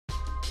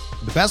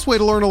The best way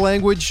to learn a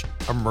language?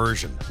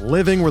 Immersion.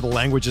 Living where the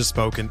language is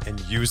spoken and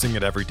using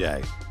it every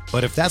day.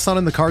 But if that's not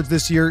in the cards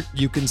this year,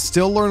 you can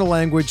still learn a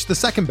language the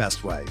second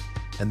best way,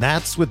 and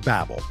that's with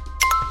Babbel.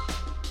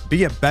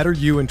 Be a better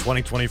you in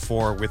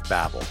 2024 with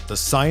Babbel, the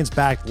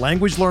science-backed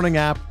language learning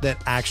app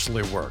that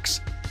actually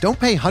works. Don't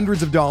pay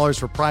hundreds of dollars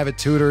for private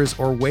tutors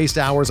or waste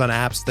hours on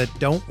apps that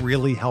don't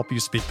really help you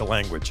speak the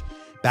language.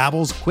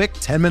 Babbel's quick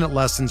 10-minute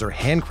lessons are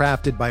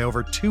handcrafted by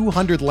over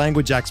 200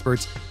 language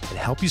experts and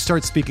help you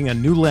start speaking a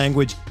new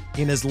language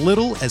in as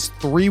little as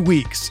 3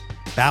 weeks.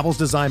 Babbel's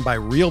designed by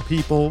real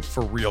people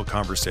for real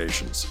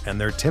conversations,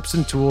 and their tips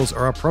and tools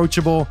are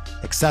approachable,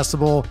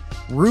 accessible,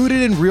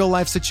 rooted in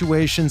real-life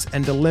situations,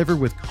 and delivered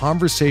with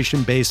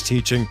conversation-based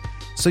teaching,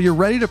 so you're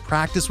ready to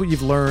practice what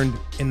you've learned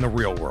in the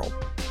real world.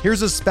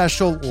 Here's a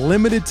special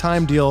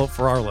limited-time deal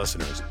for our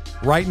listeners.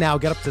 Right now,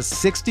 get up to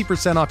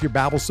 60% off your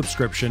Babbel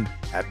subscription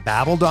at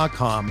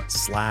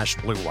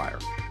babbel.com/Blue Wire.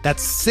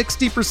 That's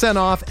 60%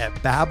 off at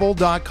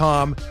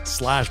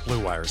babbel.com/Blue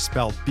Wire,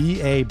 spelled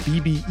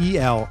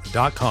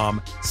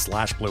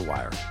BABBEL.com/Blue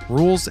Wire.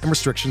 Rules and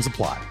restrictions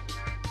apply.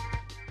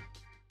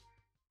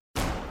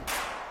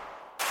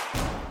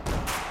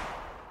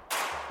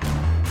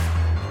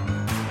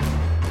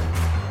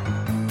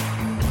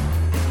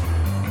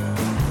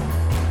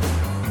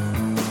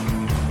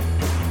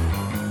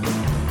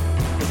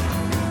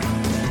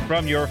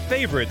 From your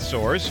favorite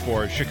source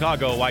for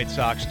Chicago White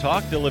Sox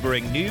talk,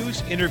 delivering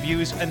news,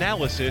 interviews,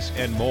 analysis,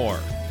 and more.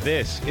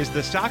 This is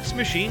the Sox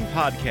Machine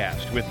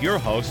Podcast with your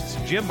hosts,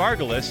 Jim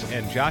Margalus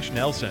and Josh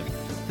Nelson.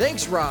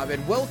 Thanks, Rob,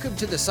 and welcome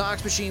to the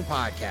Sox Machine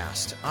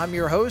Podcast. I'm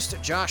your host,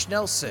 Josh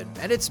Nelson,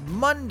 and it's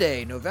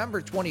Monday,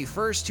 November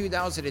 21st,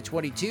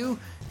 2022,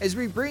 as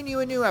we bring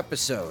you a new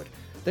episode.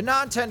 The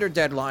non-tender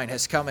deadline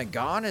has come and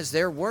gone, as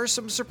there were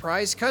some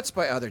surprise cuts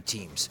by other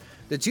teams.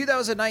 The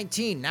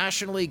 2019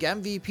 National League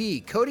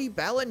MVP, Cody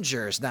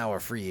Bellinger, is now a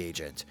free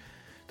agent.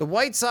 The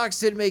White Sox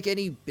didn't make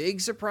any big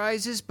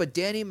surprises, but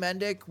Danny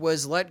Mendick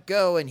was let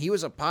go, and he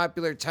was a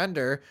popular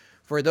tender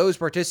for those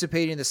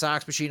participating in the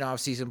Sox Machine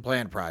offseason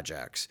plan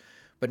projects.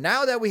 But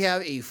now that we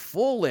have a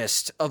full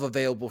list of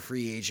available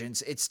free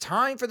agents, it's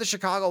time for the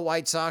Chicago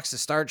White Sox to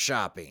start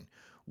shopping.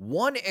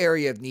 One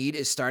area of need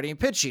is starting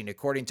pitching,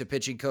 according to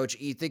pitching coach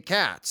Ethan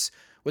Katz.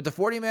 With the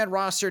 40-man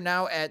roster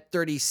now at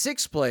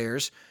 36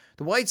 players,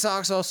 the White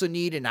Sox also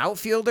need an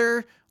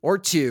outfielder or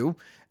two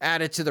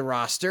added to the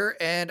roster.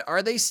 And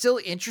are they still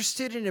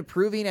interested in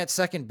improving at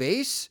second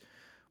base?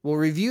 We'll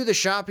review the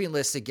shopping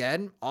list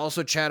again,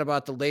 also chat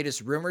about the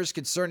latest rumors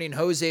concerning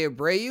Jose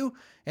Abreu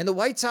and the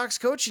White Sox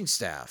coaching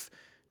staff.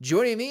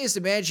 Joining me is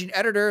the managing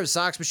editor of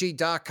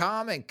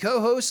SoxMachine.com and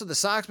co-host of the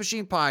Sox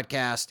Machine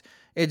Podcast,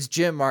 it's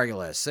Jim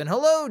Margalus. And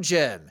hello,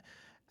 Jim.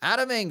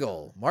 Adam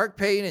Engel, Mark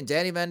Payton, and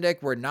Danny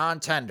Mendick were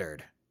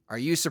non-tendered. Are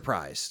you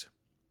surprised?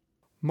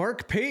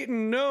 Mark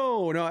Payton,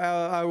 no,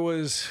 I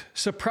was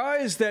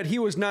surprised that he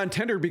was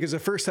non-tendered because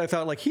at first I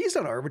thought like he's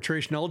not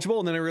arbitration eligible,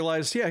 and then I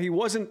realized he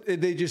wasn't.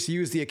 They just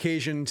used the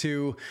occasion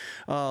to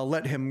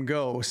let him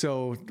go.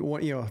 So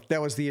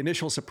that was the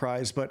initial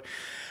surprise. But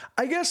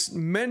I guess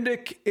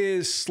Mendick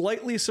is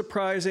slightly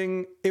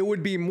surprising. It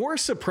would be more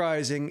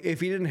surprising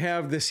if he didn't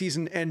have the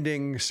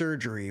season-ending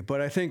surgery.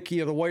 But I think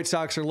the White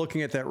Sox are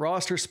looking at that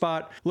roster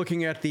spot,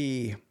 looking at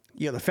the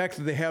fact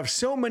that they have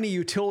so many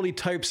utility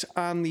types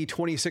on the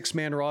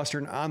 26-man roster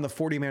and on the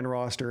 40-man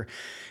roster,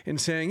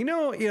 and saying,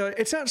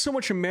 it's not so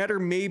much a matter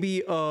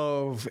maybe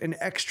of an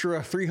extra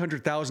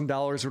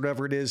 $300,000 or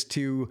whatever it is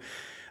to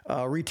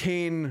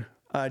retain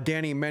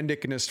Danny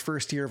Mendick in his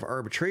first year of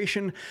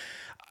arbitration.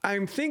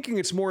 I'm thinking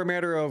it's more a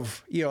matter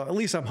of, at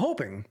least I'm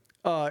hoping,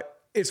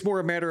 it's more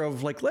a matter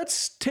of like,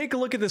 let's take a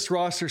look at this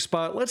roster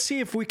spot. Let's see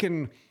if we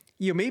can,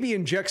 maybe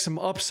inject some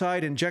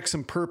upside, inject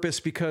some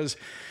purpose, because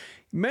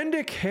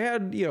Mendick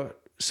had,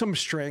 some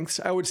strengths.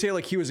 I would say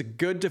like he was a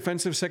good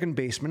defensive second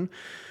baseman,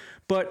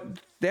 but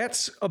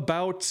that's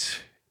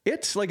about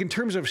it. Like in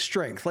terms of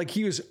strength, like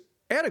he was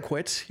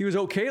adequate. He was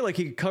okay. Like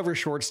he could cover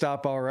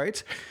shortstop all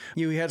right.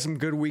 He had some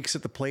good weeks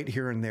at the plate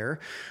here and there.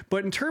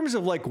 But in terms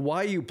of like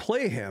why you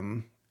play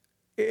him,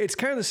 it's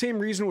kind of the same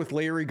reason with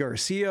Larry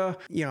Garcia.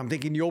 I'm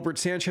thinking Yolbert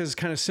Sanchez is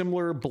kind of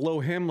similar below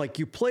him. Like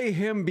you play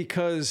him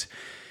because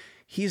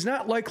he's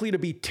not likely to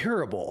be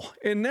terrible.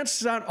 And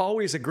that's not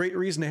always a great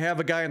reason to have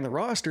a guy on the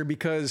roster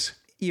because,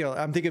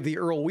 I'm thinking of the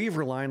Earl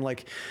Weaver line.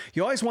 Like,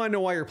 you always want to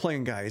know why you're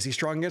playing guy. Is he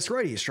strong against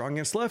righty? He's strong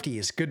against lefty.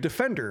 He's a good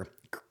defender.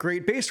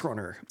 Great base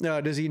runner.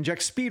 Does he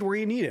inject speed where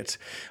you need it?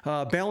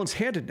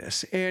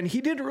 Balance-handedness. And he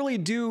didn't really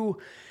do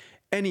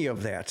any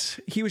of that.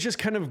 He was just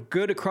kind of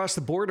good across the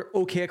board,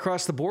 okay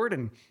across the board,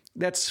 and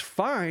that's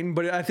fine.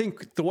 But I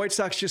think the White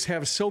Sox just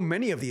have so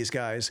many of these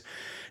guys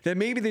that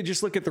maybe they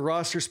just look at the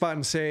roster spot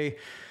and say,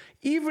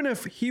 even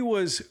if he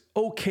was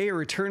okay or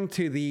returned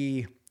to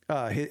the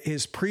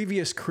his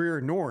previous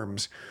career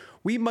norms,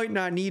 we might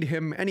not need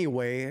him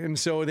anyway. And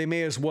so they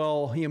may as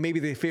well, maybe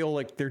they feel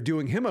like they're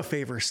doing him a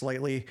favor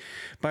slightly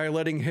by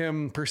letting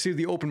him pursue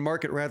the open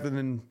market rather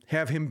than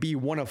have him be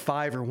one of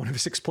 5 or one of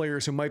 6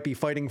 players who might be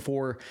fighting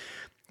for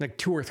like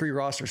 2 or 3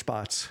 roster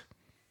spots.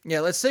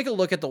 Yeah, let's take a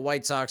look at the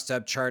White Sox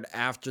depth chart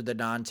after the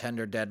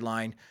non-tender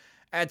deadline.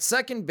 At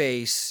second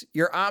base,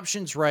 your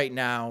options right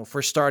now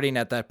for starting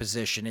at that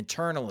position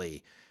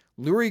internally,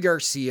 Luis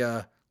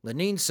Garcia,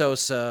 Lenin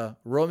Sosa,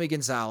 Romy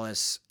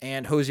Gonzalez,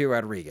 and Jose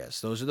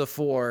Rodriguez. Those are the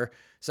 4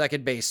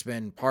 second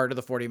basemen, part of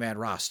the 40-man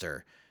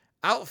roster.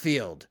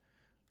 Outfield,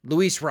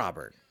 Luis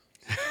Robert.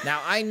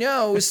 Now, I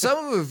know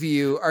some of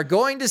you are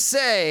going to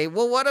say,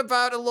 well, what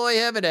about Eloy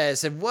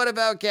Jimenez and what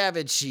about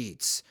Gavin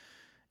Sheets?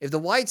 If the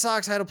White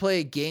Sox had to play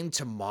a game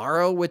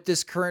tomorrow with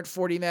this current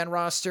 40-man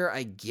roster,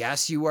 I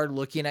guess you are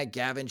looking at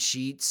Gavin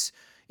Sheets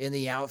in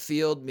the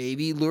outfield.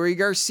 Maybe Luis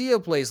Garcia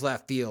plays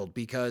left field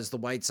because the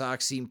White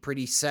Sox seem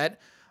pretty set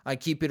on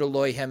keeping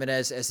Eloy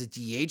Jimenez as a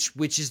DH,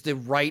 which is the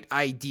right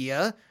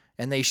idea,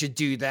 and they should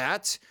do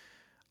that.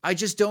 I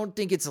just don't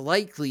think it's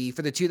likely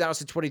for the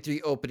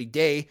 2023 opening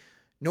day,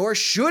 nor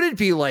should it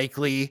be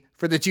likely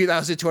for the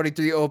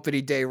 2023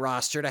 opening day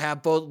roster to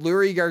have both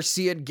Luis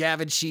Garcia and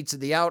Gavin Sheets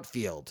in the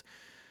outfield.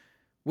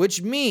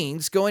 Which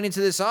means going into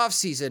this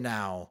offseason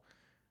now,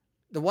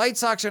 the White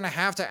Sox are going to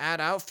have to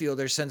add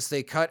outfielders since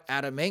they cut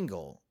Adam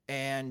Engel.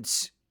 And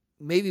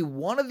maybe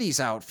one of these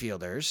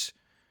outfielders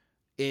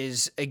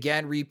is,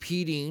 again,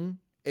 repeating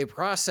a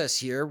process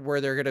here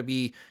where they're going to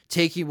be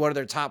taking one of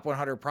their top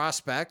 100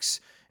 prospects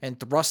and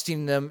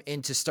thrusting them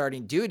into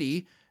starting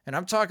duty. And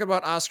I'm talking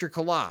about Oscar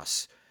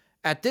Colas.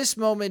 At this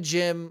moment,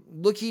 Jim,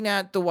 looking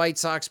at the White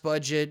Sox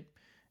budget,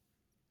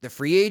 the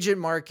free agent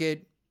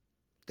market,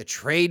 the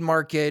trade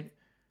market,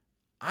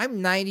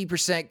 I'm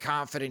 90%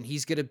 confident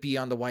he's going to be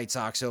on the White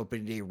Sox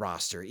opening day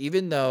roster,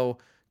 even though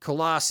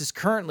Colas is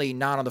currently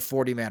not on the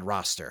 40-man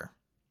roster.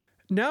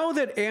 Now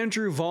that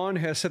Andrew Vaughn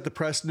has set the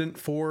precedent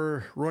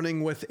for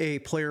running with a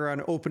player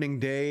on opening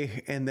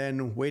day and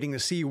then waiting to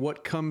see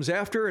what comes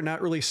after and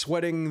not really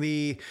sweating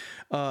the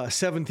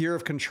 7th year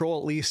of control,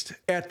 at least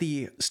at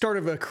the start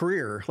of a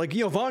career. Like,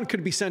 Vaughn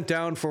could be sent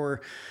down for,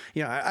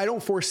 I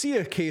don't foresee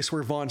a case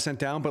where Vaughn's sent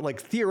down, but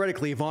like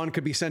theoretically, Vaughn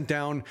could be sent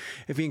down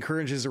if he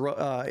encounters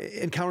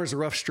a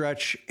rough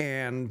stretch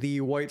and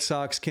the White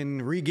Sox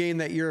can regain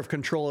that year of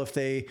control if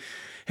they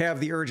have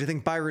the urge. I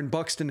think Byron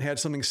Buxton had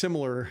something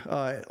similar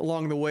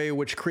along the way,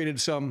 which created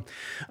some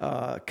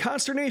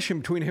consternation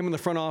between him and the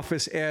front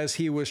office as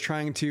he was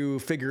trying to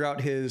figure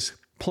out his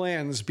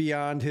plans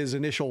beyond his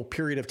initial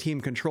period of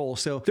team control.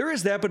 So there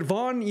is that, but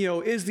Vaughn,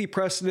 is the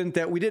precedent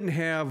that we didn't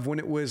have when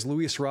it was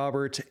Luis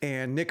Robert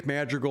and Nick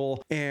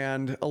Madrigal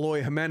and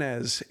Eloy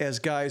Jimenez as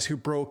guys who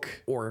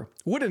broke or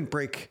wouldn't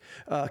break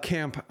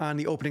camp on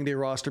the opening day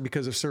roster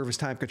because of service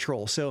time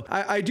control. So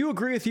I do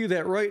agree with you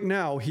that right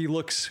now he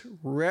looks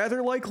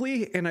rather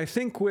likely, and I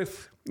think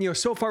with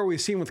so far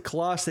we've seen with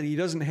Colas that he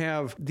doesn't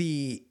have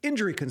the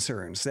injury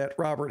concerns that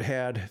Robert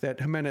had, that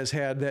Jimenez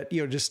had, that,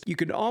 just you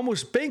could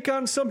almost bank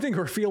on something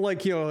or feel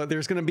like,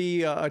 there's going to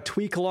be a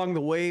tweak along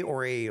the way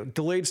or a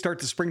delayed start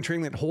to spring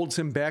training that holds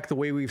him back the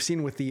way we've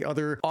seen with the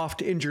other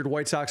oft injured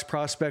White Sox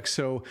prospects.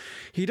 So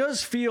he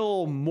does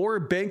feel more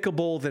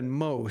bankable than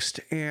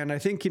most. And I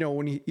think,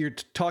 when you're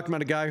talking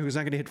about a guy who's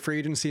not going to hit free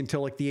agency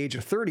until like the age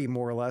of 30,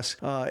 more or less,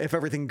 if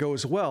everything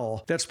goes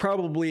well, that's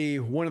probably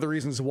one of the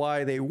reasons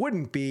why they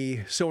wouldn't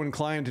be so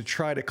inclined to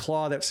try to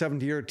claw that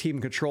 7th-year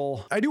team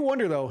control. I do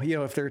wonder, though,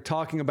 if they're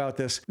talking about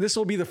this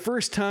will be the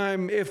first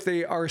time, if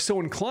they are so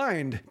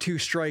inclined to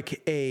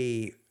strike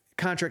a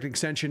contract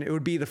extension, it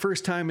would be the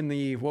first time in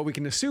the, what we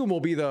can assume will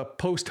be the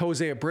post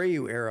Jose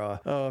Abreu era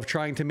of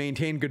trying to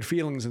maintain good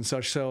feelings and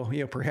such. So,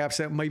 perhaps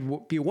that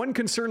might be one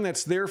concern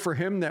that's there for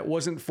him that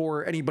wasn't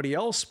for anybody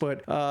else,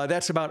 but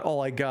that's about all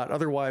I got.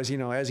 Otherwise,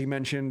 as you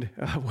mentioned,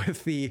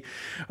 with the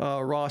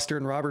roster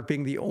and Robert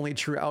being the only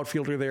true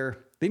outfielder there,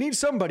 they need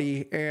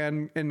somebody,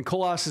 and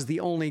Colas is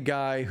the only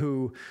guy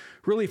who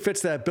really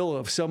fits that bill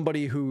of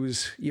somebody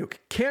who's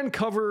can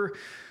cover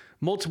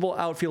multiple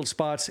outfield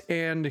spots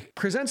and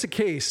presents a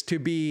case to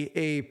be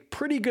a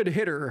pretty good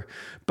hitter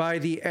by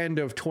the end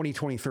of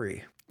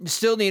 2023. You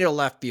still need a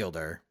left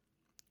fielder,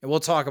 and we'll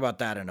talk about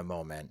that in a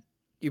moment.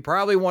 You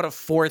probably want a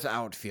 4th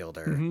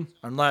outfielder,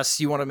 unless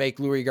you want to make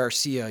Luis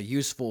Garcia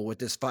useful with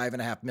this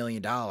 $5.5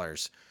 million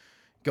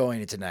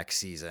going into next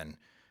season.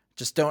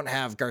 Just don't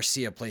have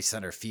Garcia play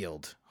center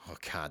field. Oh,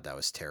 God, that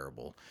was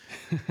terrible.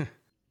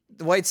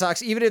 The White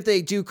Sox, even if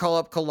they do call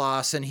up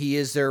Colas and he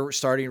is their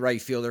starting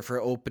right fielder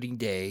for opening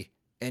day,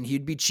 and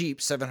he'd be cheap,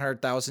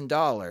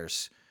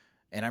 $700,000,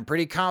 and I'm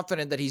pretty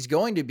confident that he's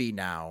going to be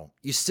now,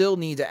 you still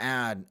need to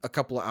add a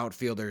couple of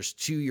outfielders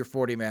to your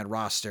 40-man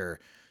roster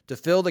to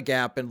fill the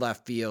gap in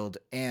left field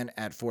and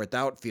at 4th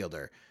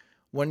outfielder.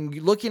 When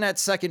you're looking at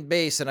second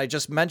base, and I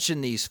just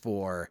mentioned these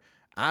 4,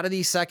 out of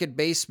these second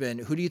basemen,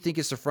 who do you think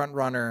is the front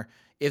runner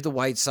if the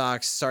White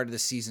Sox started the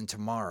season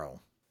tomorrow?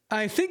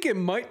 I think it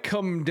might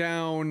come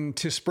down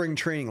to spring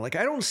training. Like,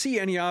 I don't see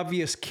any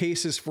obvious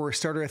cases for a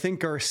starter. I think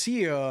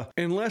Garcia,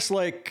 unless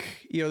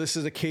this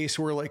is a case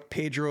where like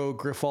Pedro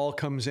Grifol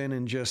comes in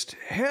and just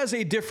has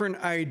a different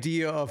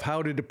idea of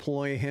how to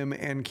deploy him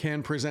and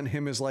can present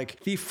him as like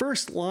the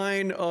first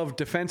line of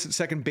defense at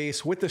second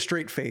base with a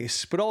straight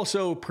face, but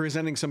also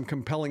presenting some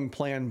compelling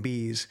plan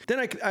Bs. Then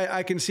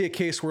I can see a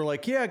case where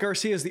like, yeah,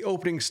 Garcia is the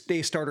opening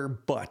day starter,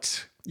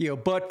 but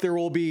there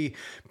will be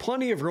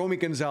plenty of Romy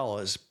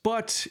Gonzalez,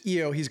 but,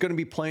 he's going to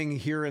be playing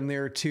here and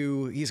there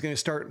too. He's going to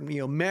start,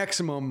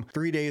 maximum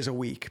 3 days a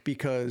week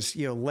because,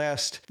 the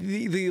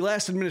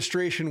last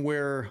administration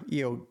where,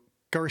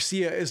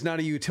 Garcia is not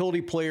a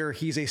utility player.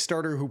 He's a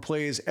starter who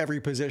plays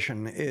every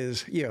position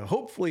is,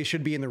 hopefully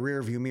should be in the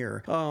rear view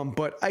mirror.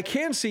 But I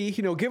can see,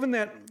 given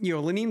that,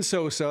 Lenyn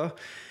Sosa,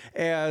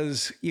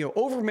 as,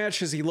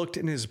 overmatched as he looked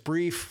in his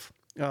brief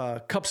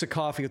cups of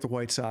coffee with the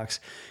White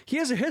Sox, he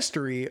has a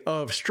history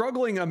of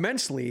struggling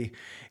immensely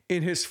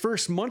in his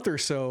first month or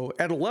so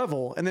at a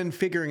level and then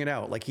figuring it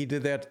out. Like he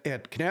did that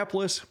at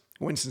Kannapolis,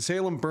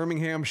 Winston-Salem,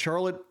 Birmingham,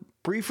 Charlotte,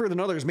 briefer than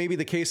others. Maybe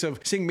the case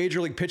of seeing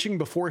major league pitching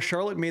before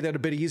Charlotte made that a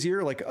bit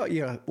easier,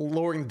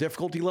 lowering the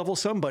difficulty level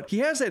some. But he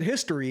has that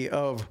history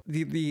of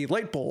the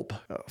light bulb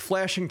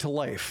flashing to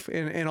life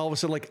and all of a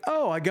sudden like,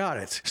 oh, I got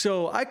it.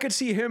 So I could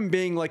see him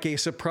being like a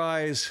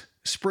surprise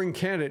spring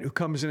candidate who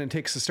comes in and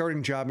takes the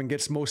starting job and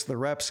gets most of the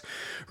reps.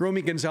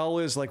 Romy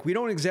Gonzalez, we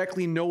don't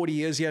exactly know what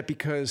he is yet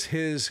because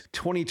his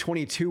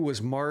 2022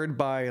 was marred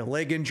by a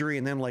leg injury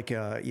and then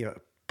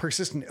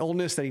persistent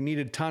illness that he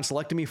needed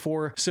tonsillectomy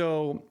for.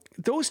 So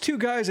those two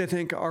guys, I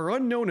think, are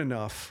unknown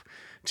enough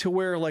to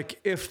where,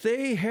 if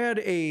they had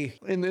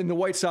in the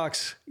White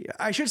Sox,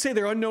 I should say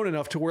they're unknown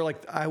enough to where,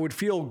 I would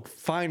feel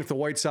fine if the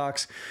White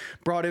Sox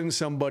brought in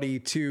somebody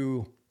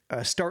to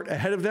start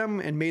ahead of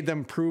them and made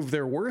them prove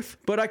their worth.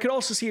 But I could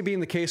also see it being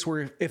the case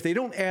where if they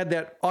don't add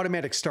that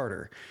automatic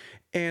starter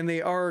and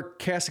they are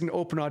casting an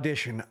open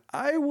audition,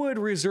 I would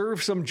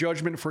reserve some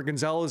judgment for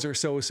Gonzalez or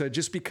Sosa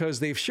just because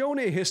they've shown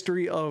a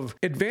history of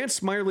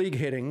advanced minor league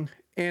hitting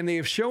and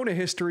they've shown a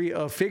history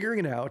of figuring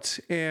it out,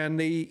 and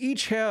they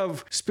each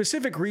have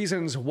specific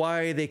reasons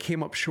why they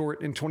came up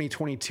short in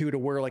 2022 to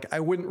where I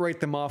wouldn't write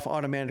them off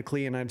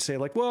automatically and I'd say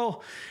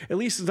well, at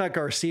least it's not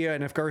Garcia.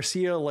 And if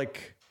Garcia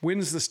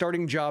wins the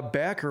starting job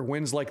back or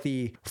wins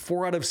the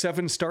 4 out of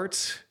 7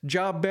 starts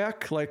job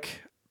back,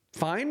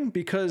 fine,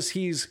 because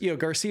he's,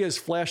 Garcia's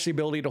flashed the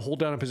ability to hold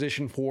down a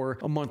position for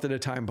a month at a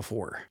time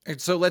before.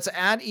 And so let's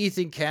add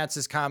Ethan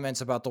Katz's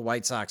comments about the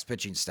White Sox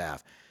pitching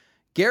staff.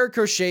 Garrett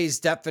Crochet is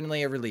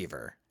definitely a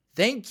reliever.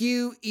 Thank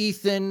you,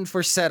 Ethan,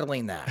 for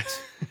settling that.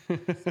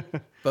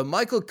 But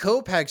Michael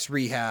Kopech's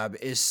rehab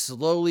is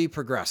slowly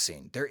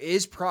progressing. There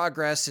is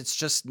progress. It's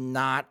just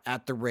not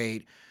at the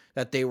rate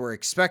that they were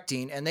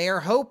expecting, and they are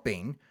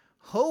hoping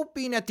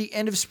at the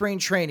end of spring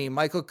training,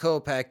 Michael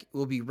Kopech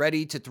will be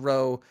ready to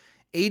throw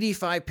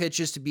 85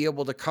 pitches to be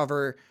able to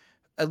cover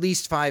at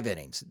least 5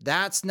 innings.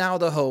 That's now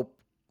the hope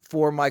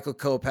for Michael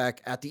Kopech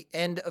at the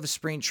end of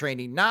spring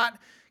training. Not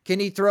can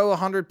he throw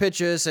 100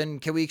 pitches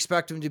and can we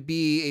expect him to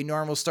be a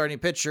normal starting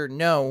pitcher?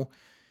 No,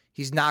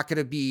 he's not going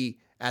to be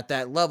at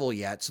that level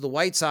yet. So the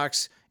White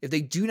Sox, if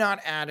they do not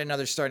add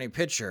another starting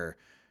pitcher,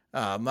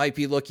 might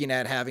be looking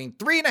at having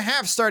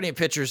 3.5 starting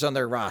pitchers on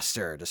their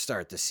roster to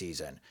start the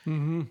season.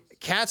 Mm-hmm.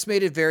 Katz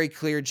made it very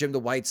clear, Jim, the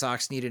White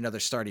Sox need another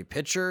starting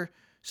pitcher.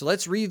 So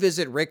let's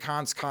revisit Rick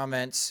Hahn's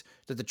comments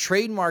that the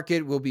trade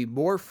market will be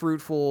more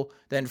fruitful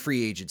than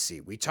free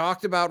agency. We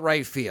talked about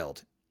right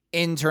field,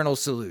 internal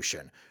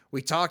solution.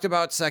 We talked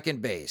about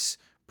second base,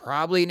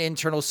 probably an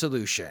internal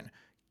solution.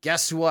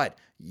 Guess what?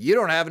 You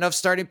don't have enough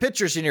starting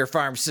pitchers in your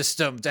farm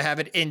system to have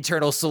an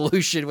internal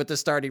solution with the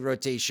starting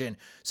rotation.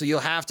 So you'll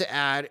have to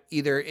add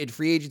either in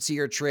free agency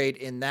or trade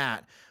in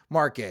that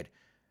market.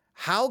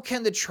 How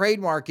can the trade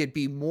market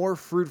be more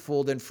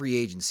fruitful than free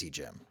agency,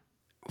 Jim?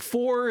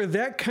 For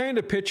that kind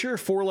of pitcher,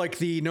 for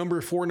the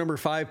number 4, number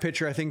 5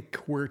 pitcher, I think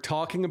we're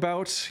talking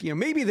about,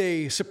 maybe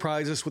they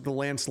surprise us with the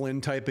Lance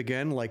Lynn type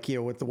again,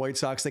 with the White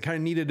Sox, they kind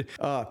of needed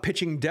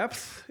pitching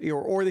depth,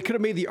 or they could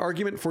have made the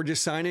argument for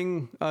just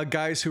signing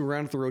guys who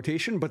round out the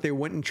rotation, but they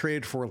went and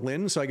traded for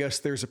Lynn. So I guess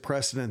there's a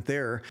precedent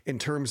there in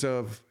terms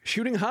of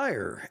shooting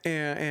higher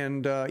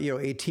and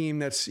a team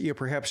that's,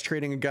 perhaps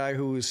trading a guy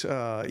who's,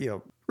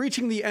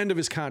 reaching the end of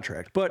his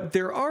contract. But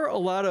there are a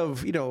lot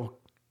of,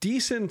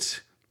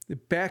 decent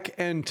back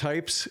end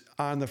types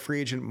on the free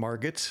agent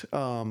market.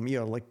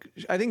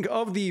 I think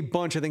of the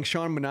bunch, I think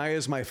Sean Manaea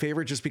is my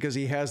favorite just because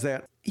he has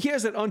that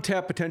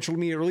untapped potential to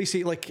me, or at least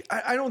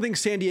I don't think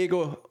San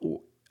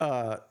Diego,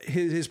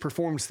 his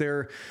performance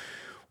there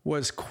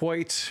was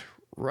quite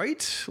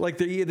right.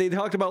 They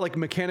talked about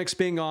mechanics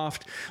being off,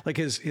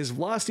 his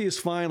velocity is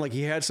fine.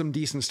 He had some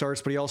decent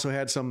starts, but he also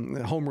had some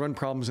home run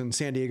problems in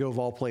San Diego of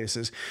all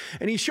places.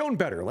 And he's shown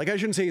better. I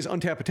shouldn't say he's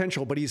untapped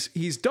potential, but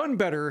he's done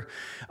better,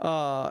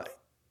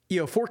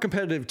 for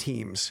competitive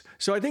teams.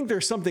 So I think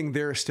there's something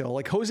there still.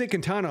 Like Jose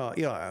Quintana,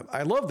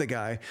 I love the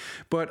guy,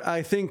 but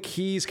I think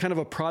he's kind of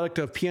a product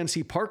of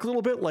PNC Park a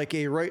little bit, like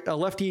a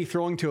lefty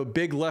throwing to a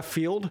big left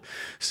field.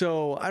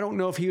 So I don't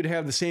know if he would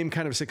have the same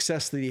kind of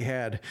success that he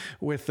had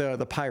with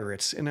the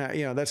Pirates. And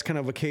that's kind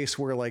of a case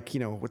where, like,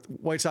 with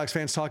White Sox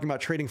fans talking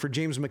about trading for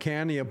James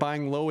McCann,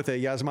 buying low with a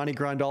Yasmani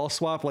Grandal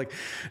swap, like,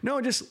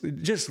 no,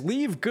 just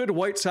leave good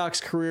White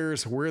Sox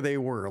careers where they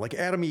were. Like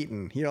Adam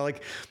Eaton,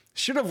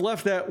 should have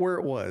left that where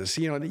it was.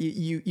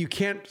 You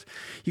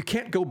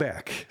can't go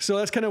back. So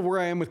that's kind of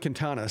where I am with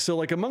Quintana. So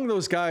like among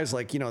those guys,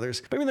 like,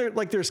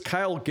 there's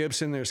Kyle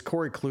Gibson, there's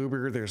Corey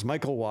Kluber, there's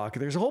Michael Walker,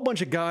 there's a whole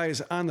bunch of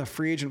guys on the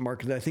free agent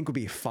market that I think would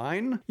be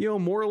fine,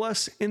 more or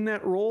less in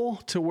that role,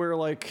 to where,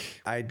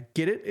 like, I'd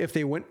get it if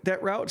they went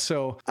that route.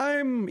 So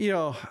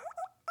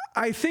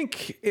I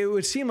think it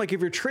would seem like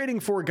if you're trading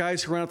for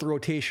guys who run out the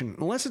rotation,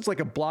 unless it's like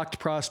a blocked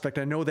prospect.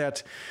 I know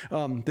that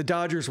the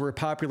Dodgers were a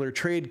popular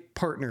trade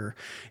partner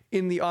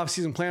in the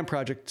offseason plan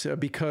project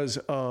because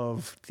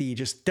of the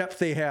just depth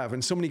they have,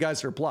 and so many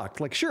guys that are blocked.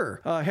 Like,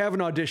 sure, have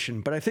an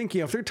audition, but I think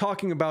if they're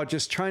talking about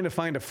just trying to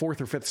find a fourth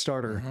or fifth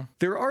starter,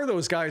 there are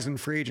those guys in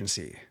free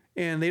agency.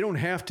 And they don't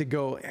have to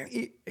go,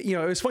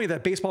 it's funny,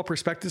 that baseball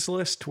prospectus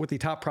list with the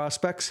top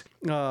prospects,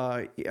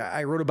 I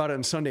wrote about it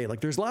on Sunday.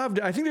 Like,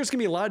 I think there's going to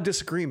be a lot of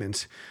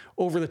disagreements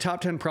over the top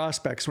 10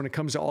 prospects when it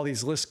comes to all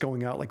these lists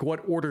going out, like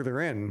what order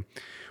they're in,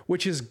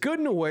 which is good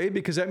in a way,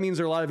 because that means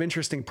there are a lot of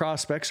interesting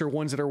prospects or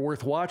ones that are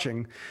worth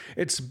watching.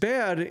 It's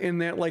bad in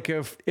that, like,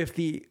 if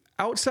the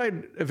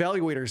outside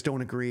evaluators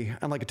don't agree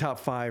on like a top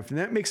 5, and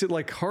that makes it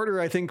like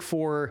harder, I think,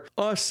 for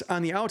us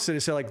on the outside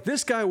to say, like,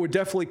 this guy would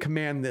definitely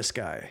command this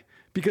guy.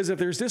 Because if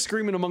there's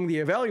disagreement among the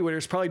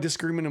evaluators, probably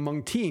disagreement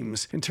among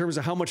teams in terms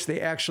of how much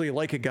they actually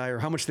like a guy or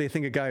how much they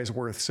think a guy is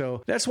worth.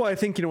 So that's why I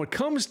think, when it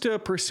comes to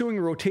pursuing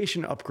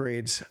rotation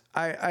upgrades,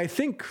 I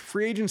think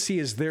free agency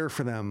is there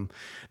for them.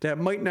 That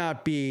might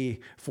not be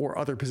for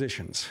other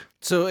positions.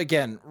 So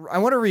again, I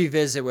want to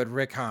revisit what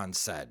Rick Hahn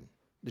said.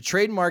 The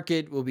trade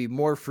market will be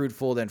more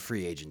fruitful than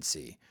free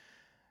agency.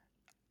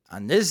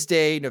 On this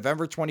day,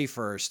 November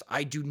 21st,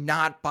 I do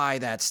not buy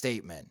that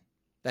statement.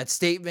 That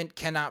statement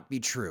cannot be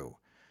true.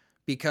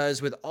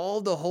 Because with all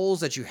the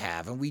holes that you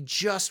have, and we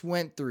just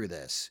went through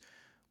this,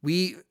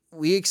 we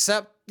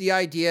accept the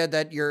idea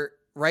that your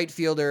right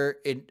fielder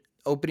in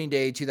opening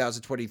day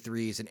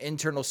 2023 is an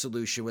internal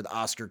solution with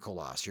Oscar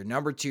Colas, your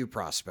number 2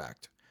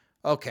 prospect.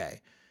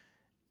 Okay.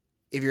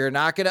 If you're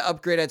not going to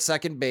upgrade at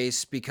second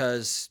base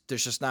because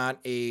there's just not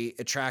a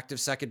attractive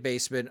second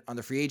baseman on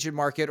the free agent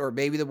market, or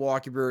maybe the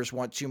Milwaukee Brewers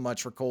want too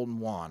much for Colton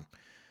Wong,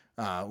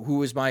 who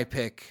was my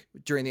pick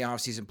during the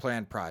offseason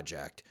plan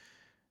project.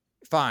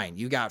 Fine,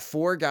 you got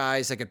 4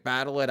 guys that could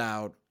battle it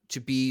out to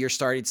be your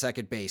starting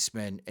second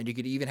baseman, and you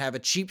could even have a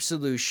cheap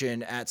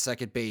solution at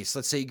second base.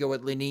 Let's say you go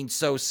with Lenyn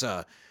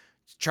Sosa,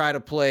 try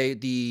to play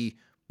the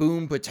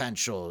boom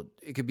potential.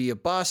 It could be a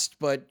bust,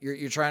 but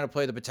you're trying to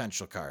play the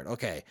potential card.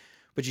 Okay,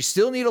 but you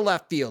still need a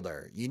left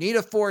fielder. You need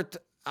a 4th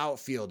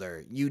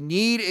outfielder. You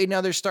need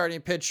another starting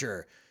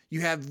pitcher.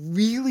 You have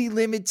really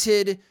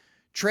limited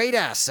trade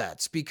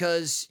assets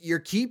because you're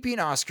keeping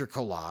Oscar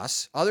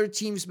Colas. Other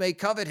teams may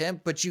covet him,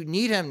 but you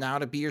need him now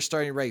to be your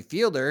starting right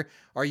fielder.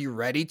 Are you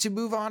ready to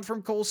move on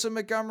from Colson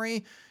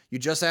Montgomery? You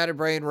just added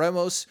Brian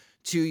Ramos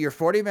to your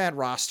 40-man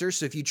roster.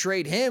 So if you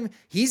trade him,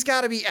 he's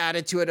got to be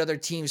added to another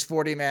team's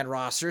 40-man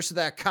roster. So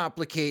that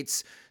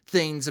complicates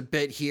things a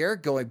bit here,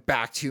 going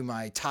back to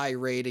my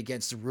tirade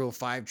against the Rule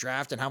 5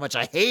 draft and how much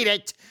I hate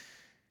it.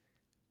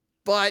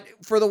 But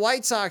for the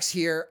White Sox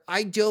here,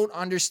 I don't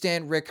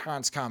understand Rick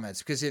Hahn's comments,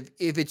 because if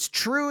it's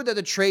true that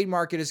the trade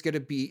market is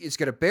going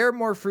to bear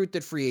more fruit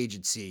than free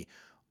agency,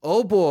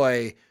 oh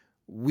boy,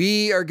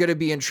 we are going to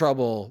be in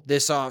trouble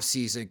this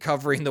offseason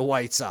covering the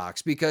White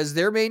Sox, because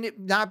there may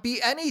not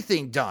be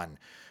anything done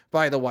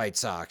by the White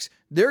Sox.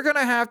 They're going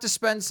to have to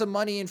spend some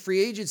money in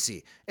free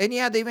agency. And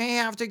yeah, they may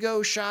have to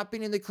go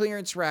shopping in the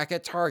clearance rack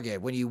at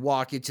Target when you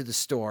walk into the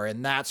store,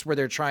 and that's where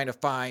they're trying to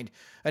find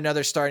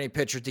another starting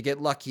pitcher to get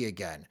lucky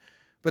again.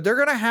 But they're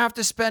going to have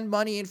to spend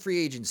money in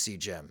free agency,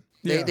 Jim.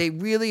 They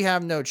really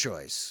have no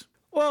choice.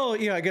 Well,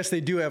 yeah, I guess they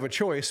do have a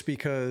choice,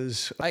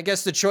 because I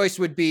guess the choice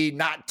would be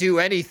not do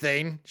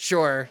anything.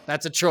 Sure,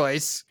 that's a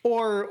choice.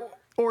 Or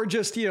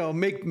just,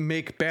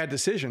 make bad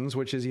decisions,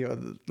 which is,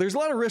 there's a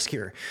lot of risk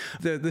here.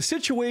 The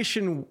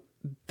situation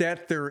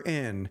that they're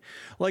in,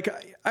 like,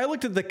 I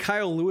looked at the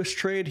Kyle Lewis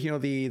trade,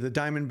 the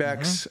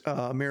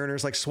Diamondbacks,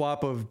 Mariners, like,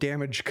 swap of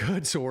damaged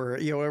goods, or,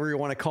 whatever you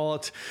want to call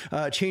it,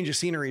 change of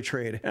scenery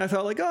trade. And I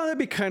thought, like, oh, that'd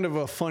be kind of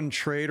a fun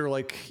trade. Or,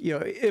 like,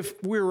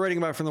 if we were writing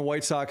about it from the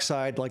White Sox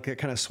side, like, that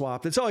kind of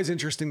swap, it's always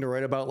interesting to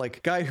write about,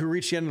 like, guy who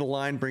reached the end of the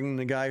line, bringing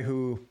the guy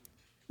who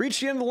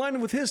reached the end of the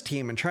line with his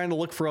team and trying to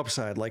look for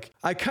upside. Like,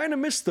 I kind of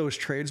miss those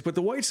trades, but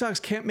the White Sox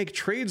can't make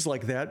trades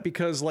like that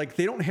because, like,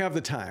 they don't have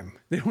the time.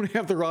 They don't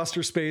have the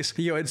roster space.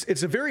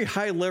 It's a very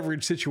high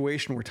leverage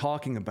situation we're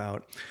talking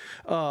about.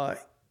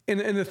 And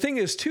the thing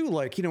is too,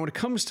 like, when it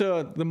comes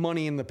to the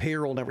money and the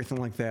payroll and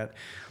everything like that,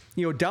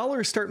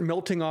 dollars start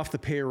melting off the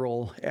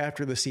payroll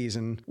after the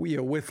season,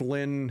 with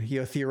Lynn,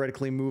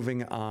 theoretically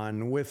moving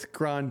on, with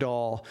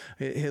Grandal,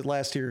 his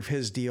last year of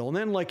his deal. And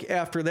then like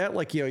after that,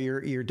 like,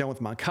 you're done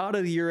with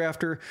Moncada the year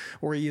after,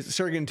 or you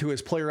start getting to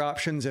his player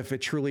options if it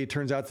truly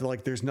turns out that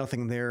like there's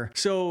nothing there.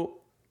 So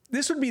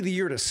this would be the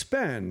year to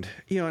spend,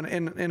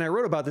 and I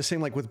wrote about this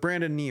saying, like, with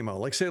Brandon Nimmo,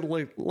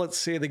 let's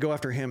say they go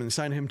after him and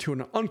sign him to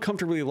an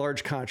uncomfortably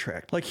large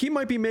contract. Like, he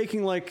might be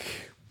making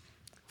like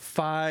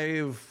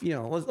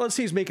let's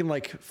say he's making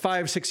like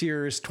 5-6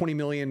 years, 20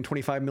 million,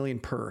 25 million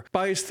per.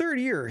 By his third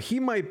year, he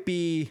might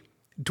be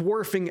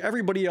dwarfing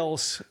everybody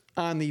else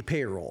on the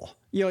payroll.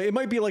 It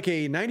might be like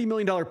a $90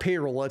 million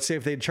payroll. Let's say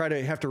if they try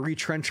to have to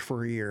retrench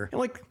for a year,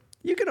 and like,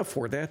 you can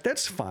afford that.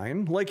 That's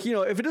fine. Like,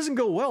 if it doesn't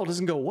go well, it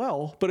doesn't go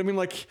well. But I mean,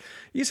 like,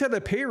 you just have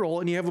that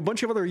payroll and you have a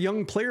bunch of other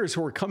young players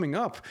who are coming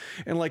up.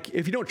 And like,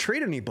 if you don't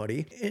trade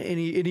anybody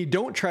and you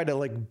don't try to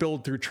like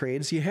build through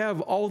trades, you have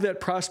all of that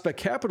prospect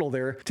capital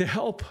there to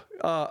help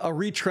a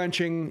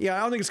retrenching. Yeah, I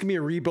don't think it's gonna be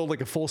a rebuild,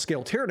 like a full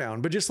scale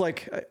teardown, but just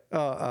like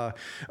a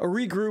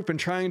regroup and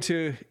trying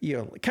to,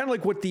 kind of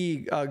like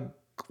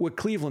what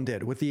Cleveland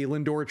did with the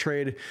Lindor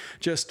trade,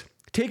 just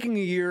taking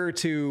a year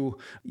to,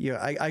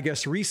 I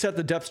guess, reset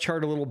the depth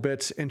chart a little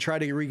bit and try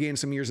to regain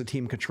some years of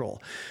team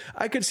control.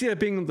 I could see that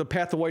being the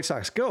path the White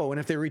Sox go. And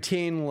if they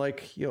retain,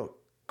 like,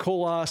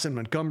 Colas and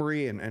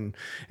Montgomery and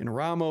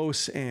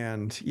Ramos,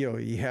 and,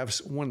 you have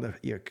one of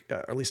the,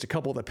 at least a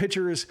couple of the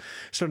pitchers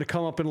starting to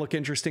come up and look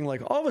interesting,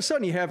 like, all of a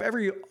sudden you have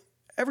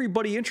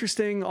everybody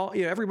interesting,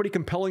 everybody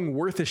compelling,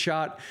 worth a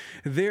shot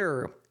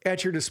there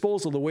at your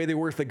disposal, the way they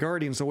were with the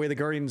Guardians, the way the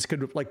Guardians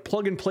could like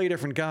plug and play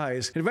different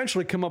guys and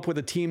eventually come up with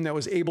a team that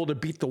was able to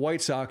beat the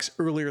White Sox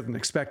earlier than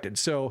expected.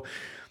 So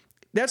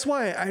that's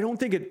why I don't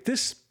think at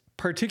this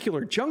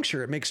particular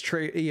juncture it makes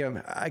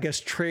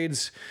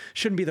trades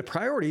shouldn't be the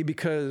priority,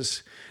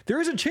 because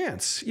there is a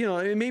chance,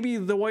 maybe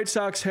the White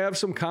Sox have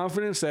some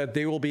confidence that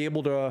they will be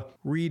able to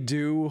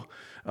redo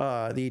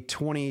the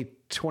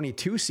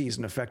 2022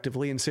 season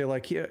effectively and say,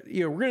 like,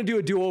 we're going to do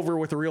a do-over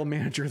with a real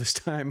manager this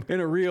time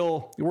and a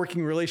real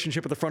working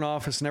relationship with the front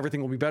office, and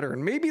everything will be better.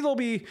 And maybe they'll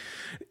be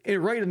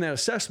right in that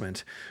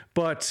assessment.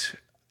 But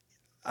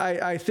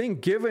I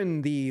think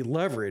given the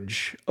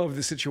leverage of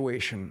the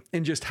situation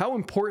and just how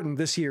important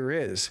this year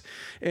is,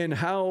 and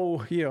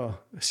how,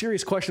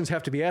 serious questions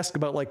have to be asked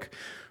about, like,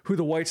 who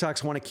the White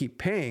Sox want to keep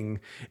paying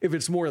if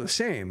it's more of the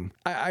same,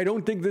 I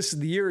don't think this is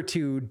the year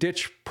to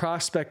ditch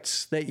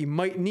prospects that you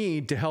might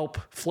need to help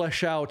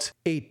flesh out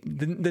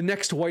the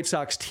next White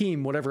Sox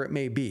team, whatever it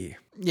may be.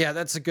 Yeah,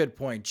 that's a good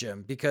point,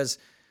 Jim, because,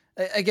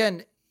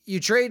 again, you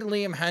trade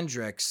Liam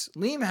Hendriks.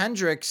 Liam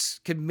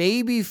Hendriks could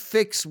maybe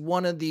fix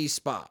one of these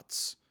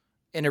spots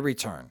in a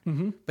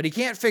return, but he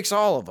can't fix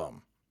all of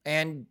them.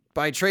 And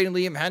by trading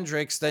Liam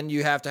Hendriks, then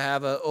you have to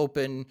have an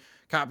open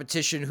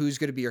competition who's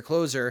going to be your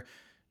closer.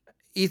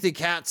 Ethan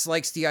Katz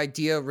likes the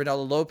idea of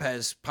Ronaldo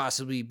Lopez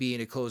possibly being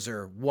a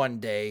closer one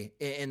day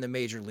in the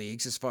major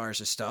leagues as far as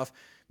his stuff.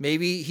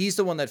 Maybe he's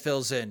the one that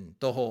fills in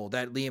the hole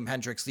that Liam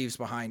Hendriks leaves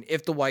behind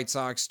if the White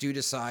Sox do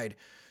decide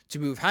to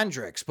move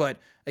Hendriks. But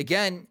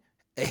again,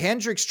 a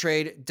Hendriks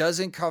trade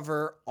doesn't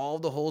cover all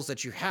the holes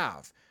that you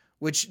have,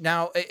 which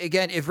now,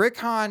 again, if Rick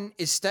Hahn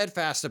is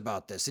steadfast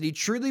about this and he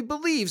truly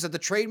believes that the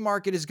trade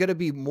market is going to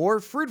be more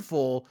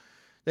fruitful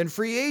than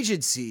free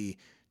agency,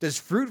 does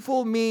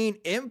fruitful mean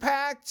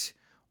impact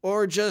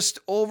or just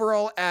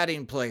overall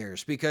adding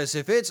players? Because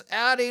if it's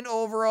adding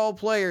overall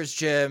players,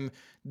 Jim,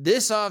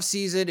 this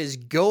offseason is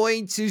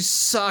going to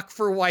suck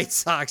for White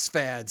Sox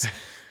fans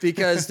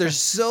because there's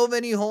so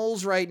many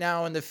holes right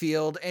now in the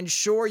field. And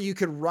sure, you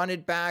could run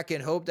it back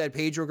and hope that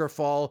Pedro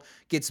Grifol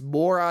gets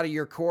more out of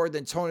your core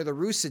than Tony La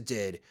Russa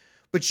did.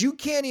 But you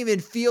can't even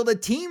field a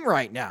team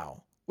right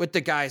now with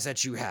the guys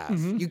that you have.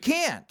 You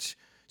can't.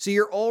 So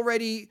you're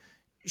already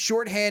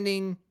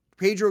shorthanding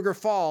Pedro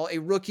Grifol, a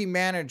rookie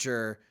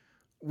manager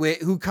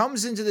who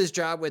comes into this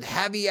job with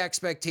heavy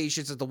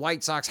expectations that the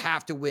White Sox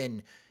have to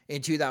win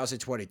in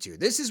 2022.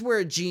 This is where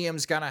a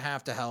GM's going to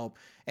have to help.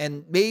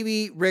 And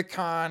maybe Rick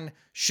Hahn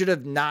should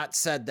have not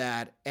said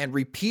that and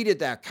repeated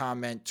that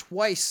comment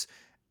twice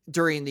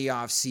during the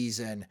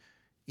offseason.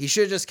 He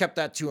should have just kept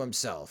that to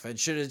himself and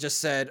should have just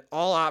said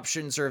all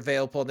options are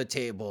available on the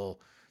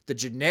table. The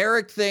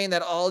generic thing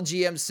that all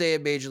GMs say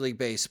in Major League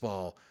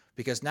Baseball.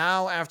 Because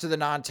now, after the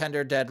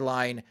non-tender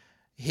deadline,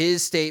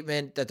 his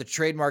statement that the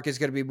trade market is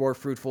going to be more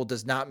fruitful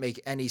does not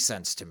make any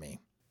sense to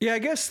me. Yeah, I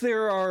guess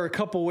there are a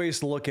couple ways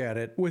to look at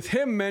it. With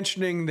him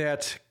mentioning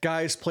that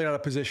guys played out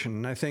of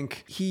position, I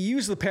think he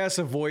used the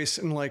passive voice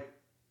and like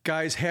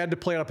guys had to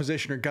play out of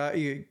position or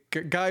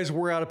guys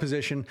were out of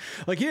position.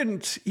 Like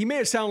he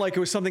made it sound like it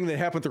was something that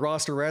happened with the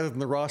roster rather than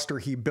the roster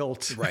he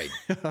built. Right.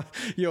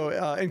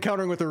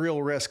 Encountering with a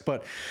real risk.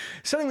 But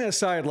setting that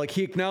aside, like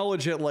he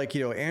acknowledged that like,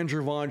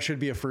 Andrew Vaughn should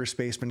be a first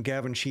baseman.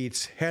 Gavin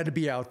Sheets had to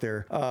be out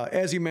there.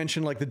 As you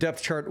mentioned, like the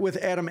depth chart with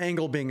Adam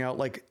Engel being out,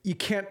 like you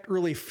can't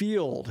really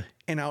field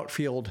an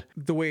outfield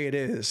the way it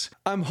is.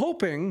 I'm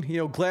hoping,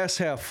 glass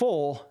half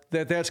full,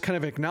 that's kind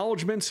of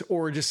acknowledgments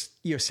or just,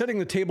 setting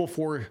the table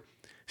for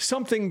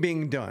something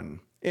being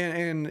done.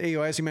 And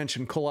as you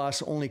mentioned,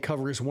 Colas only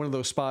covers one of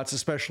those spots,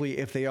 especially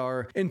if they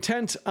are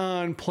intent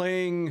on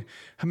playing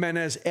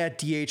Jimenez at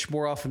DH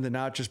more often than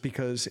not, just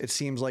because it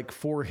seems like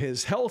for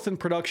his health and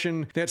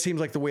production, that seems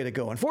like the way to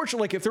go.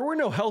 Unfortunately, like if there were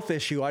no health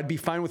issue, I'd be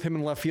fine with him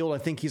in left field. I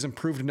think he's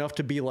improved enough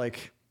to be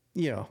like,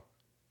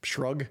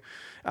 shrug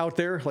out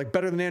there, like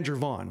better than Andrew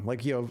Vaughn.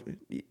 Like,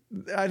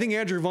 I think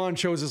Andrew Vaughn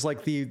shows us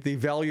like the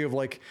value of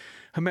like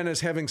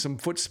Jimenez having some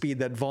foot speed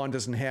that Vaughn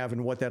doesn't have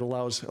and what that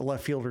allows a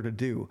left fielder to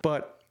do.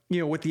 But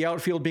with the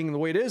outfield being the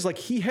way it is, like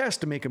he has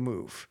to make a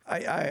move.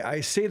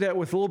 I say that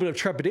with a little bit of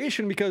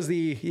trepidation because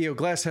the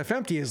glass half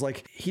empty is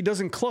like he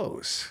doesn't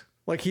close.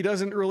 Like he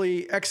doesn't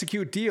really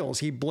execute deals.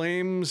 He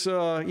blames,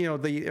 or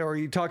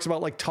he talks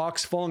about like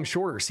talks falling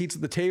short or seats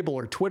at the table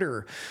or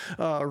Twitter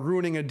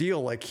ruining a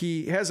deal. Like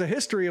he has a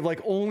history of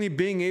like only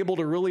being able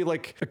to really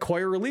like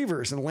acquire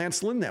relievers and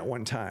Lance Lynn that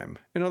one time.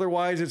 And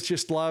otherwise it's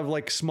just a lot of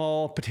like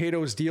small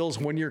potatoes deals,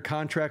 1-year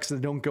contracts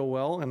that don't go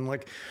well. And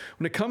like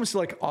when it comes to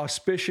like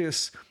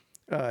auspicious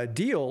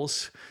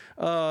deals,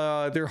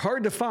 they're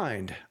hard to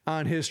find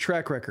on his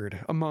track record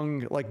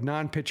among like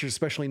non-pitchers,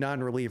 especially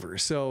non-relievers.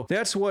 So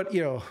that's what,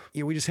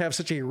 we just have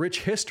such a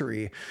rich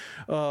history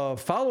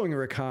following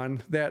Rick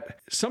Hahn that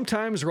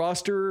sometimes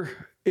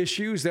roster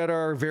issues that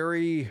are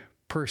very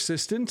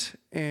persistent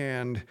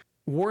and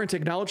warrant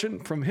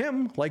acknowledgement from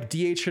him, like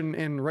DH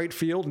and right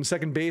field and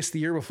second base the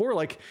year before,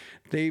 like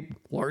they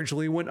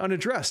largely went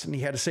unaddressed and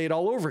he had to say it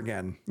all over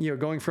again.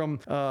 Going from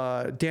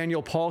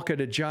Daniel Palka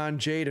to John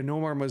Jay to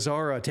Nomar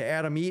Mazara to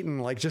Adam Eaton,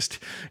 like just,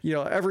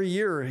 every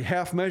year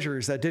half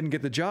measures that didn't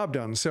get the job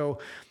done. So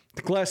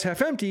the glass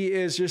half empty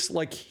is just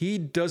like he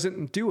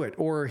doesn't do it,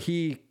 or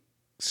he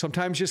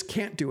sometimes just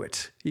can't do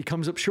it. He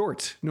comes up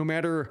short, no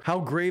matter how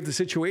grave the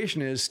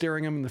situation is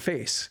staring him in the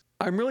face.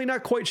 I'm really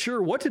not quite sure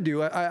what to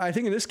do. I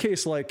think in this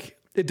case, like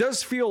it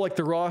does feel like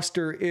the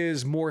roster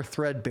is more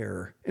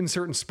threadbare in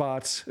certain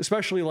spots,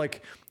 especially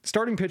like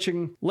starting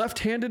pitching,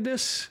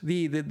 left-handedness,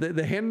 the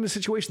handedness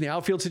situation, the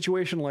outfield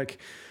situation, like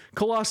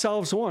Colas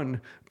solves one,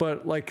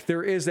 but like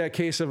there is that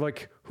case of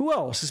like, who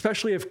else?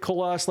 Especially if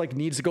Colas like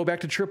needs to go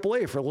back to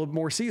AAA for a little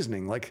more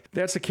seasoning. Like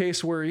that's a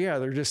case where,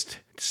 they're just,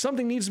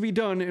 something needs to be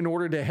done in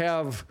order to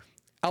have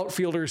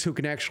outfielders who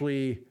can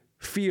actually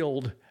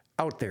field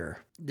out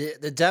there.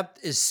 The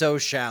depth is so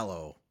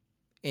shallow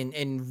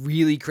in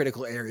really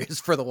critical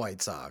areas for the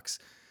White Sox,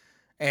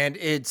 and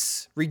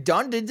it's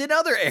redundant in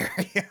other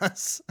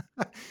areas.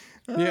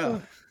 Yeah.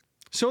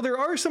 So there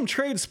are some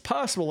trades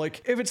possible.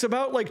 Like if it's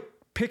about like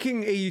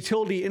picking a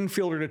utility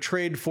infielder to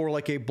trade for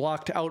like a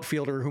blocked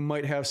outfielder who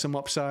might have some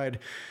upside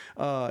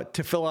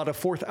to fill out a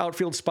fourth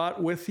outfield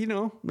spot with,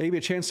 maybe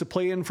a chance to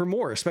play in for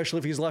more, especially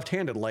if he's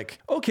left-handed. Like,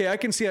 okay, I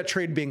can see that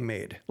trade being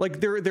made. Like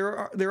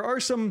there are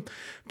some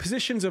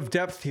positions of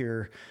depth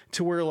here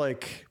to where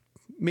like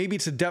maybe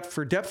it's a depth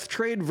for depth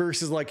trade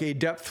versus like a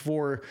depth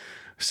for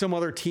some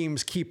other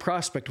team's key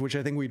prospect, which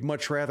I think we'd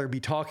much rather be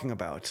talking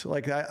about.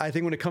 Like, I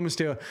think when it comes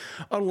to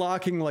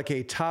unlocking like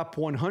a top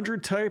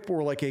 100 type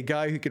or like a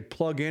guy who could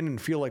plug in and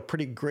feel like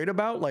pretty great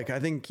about, like, I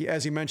think,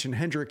 as you mentioned,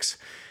 Hendricks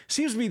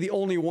seems to be the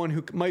only one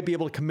who might be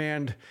able to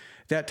command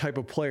that type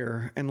of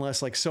player,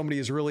 unless like somebody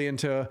is really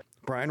into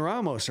Brian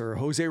Ramos or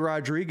Jose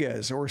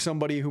Rodriguez or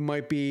somebody who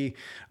might be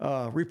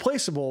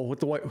replaceable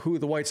with who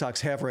the White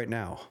Sox have right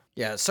now.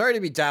 Yeah, sorry to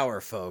be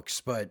dour,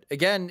 folks, but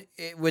again,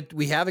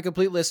 we have a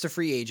complete list of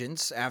free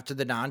agents after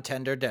the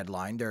non-tender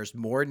deadline. There's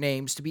more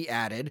names to be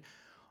added.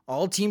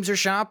 All teams are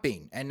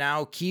shopping, and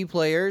now key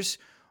players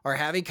are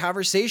having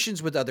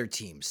conversations with other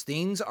teams.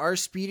 Things are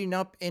speeding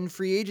up in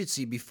free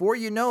agency. Before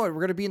you know it,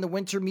 we're going to be in the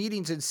winter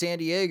meetings in San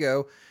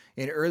Diego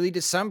in early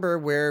December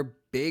where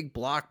big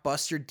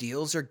blockbuster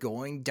deals are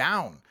going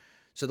down.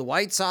 So the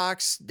White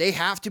Sox, they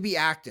have to be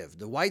active.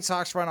 The White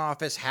Sox front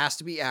office has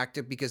to be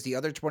active because the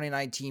other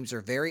 29 teams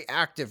are very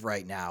active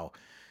right now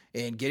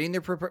in getting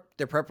their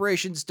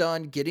preparations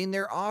done, getting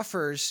their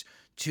offers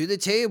to the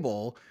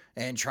table,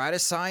 and try to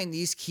sign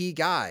these key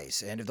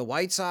guys. And if the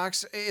White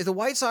Sox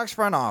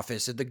front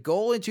office, if the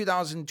goal in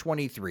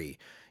 2023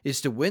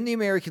 is to win the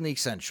American League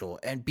Central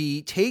and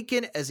be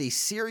taken as a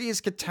serious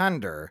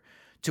contender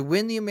to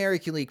win the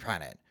American League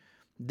pennant,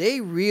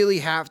 they really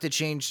have to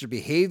change their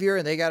behavior,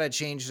 and they got to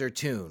change their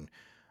tune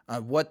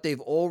on what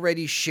they've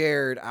already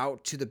shared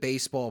out to the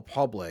baseball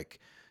public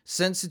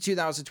since the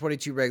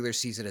 2022 regular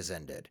season has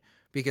ended.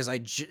 Because I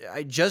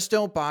just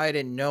don't buy it,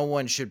 and no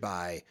one should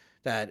buy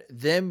that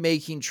them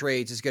making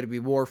trades is going to be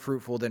more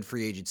fruitful than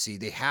free agency.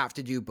 They have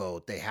to do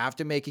both. They have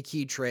to make a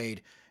key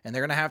trade, and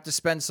they're going to have to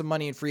spend some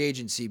money in free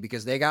agency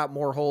because they got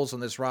more holes on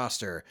this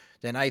roster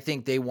than I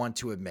think they want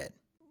to admit.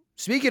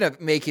 Speaking of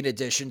making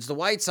additions, the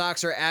White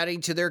Sox are adding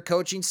to their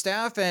coaching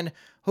staff, and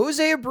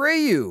Jose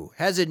Abreu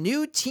has a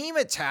new team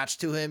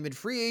attached to him in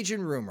free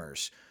agent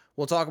rumors.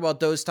 We'll talk about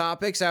those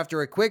topics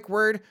after a quick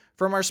word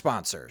from our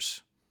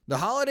sponsors. The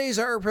holidays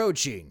are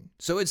approaching,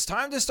 so it's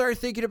time to start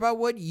thinking about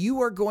what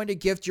you are going to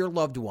gift your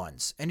loved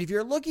ones. And if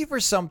you're looking for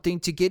something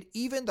to get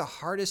even the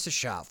hardest to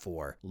shop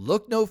for,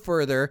 look no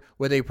further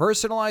with a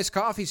personalized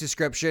coffee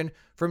subscription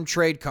from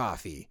Trade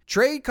Coffee.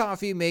 Trade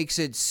Coffee makes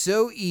it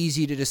so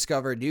easy to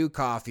discover new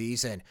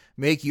coffees and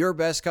make your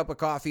best cup of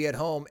coffee at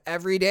home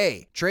every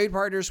day. Trade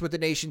partners with the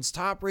nation's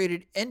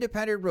top-rated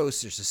independent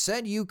roasters to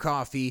send you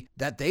coffee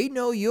that they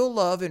know you'll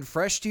love and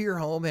fresh to your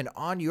home and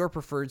on your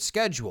preferred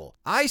schedule.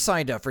 I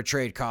signed up for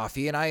Trade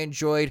Coffee and I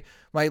enjoyed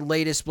my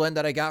latest blend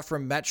that I got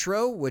from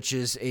Metro, which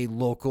is a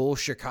local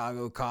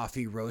Chicago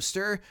coffee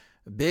roaster.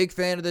 Big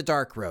fan of the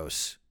dark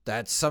roast.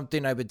 That's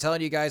something I've been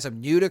telling you guys.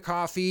 I'm new to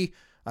coffee.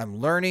 I'm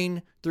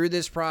learning through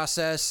this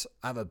process.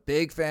 I'm a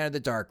big fan of the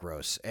dark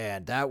roast,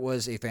 and that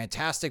was a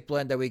fantastic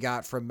blend that we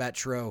got from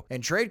Metro.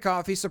 And Trade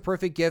Coffee is the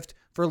perfect gift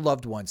for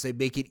loved ones. They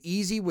make it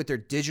easy with their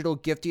digital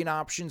gifting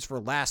options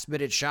for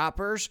last-minute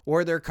shoppers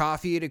or their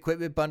coffee and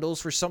equipment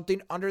bundles for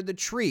something under the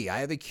tree. I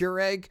have a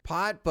Keurig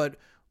pot, but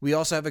we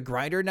also have a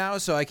grinder now,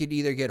 so I could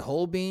either get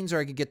whole beans or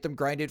I could get them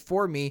grinded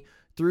for me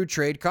through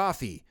Trade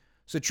Coffee.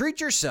 So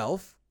treat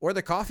yourself or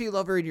the coffee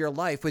lover in your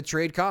life with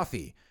Trade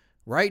Coffee.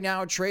 Right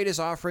now, Trade is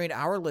offering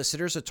our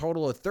listeners a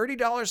total of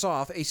 $30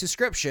 off a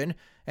subscription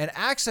and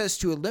access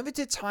to a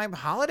limited time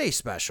holiday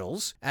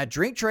specials at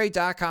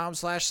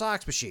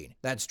drinktrade.com/socksmachine.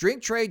 That's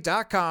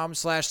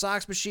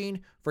drinktrade.com/socksmachine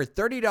for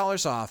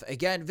 $30 off.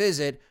 Again,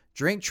 visit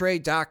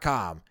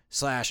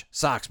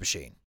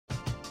drinktrade.com/socksmachine.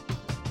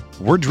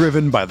 We're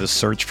driven by the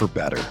search for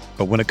better.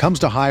 But when it comes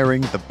to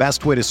hiring, the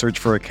best way to search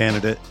for a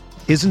candidate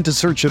isn't to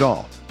search at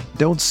all.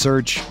 Don't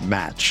search,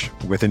 match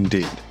with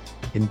Indeed.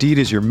 Indeed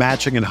is your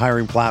matching and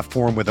hiring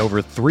platform with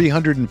over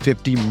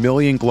 350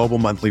 million global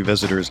monthly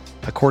visitors,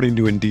 according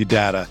to Indeed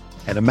data,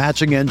 and a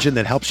matching engine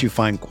that helps you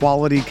find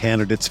quality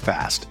candidates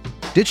fast.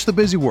 Ditch the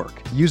busy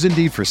work. Use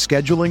Indeed for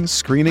scheduling,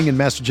 screening, and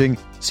messaging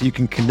so you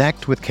can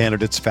connect with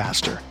candidates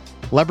faster.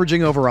 Leveraging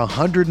over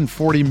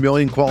 140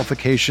 million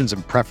qualifications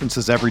and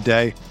preferences every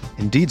day,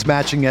 Indeed's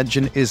matching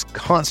engine is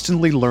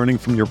constantly learning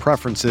from your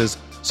preferences,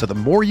 so the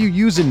more you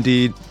use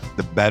Indeed,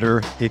 the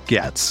better it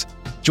gets.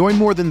 Join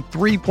more than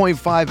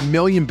 3.5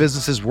 million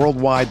businesses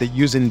worldwide that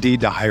use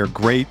Indeed to hire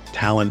great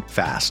talent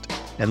fast.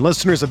 And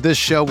listeners of this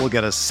show will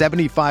get a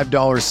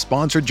 $75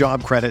 sponsored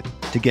job credit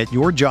to get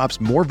your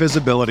jobs more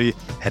visibility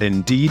at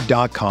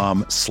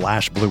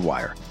Indeed.com/Blue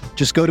Wire.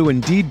 Just go to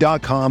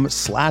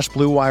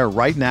Indeed.com/Blue Wire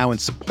right now and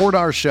support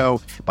our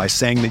show by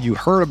saying that you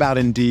heard about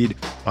Indeed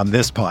on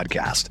this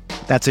podcast.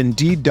 That's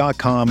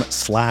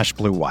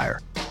Indeed.com/Blue Wire.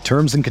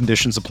 Terms and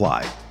conditions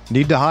apply.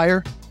 Need to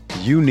hire?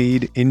 You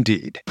need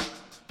Indeed.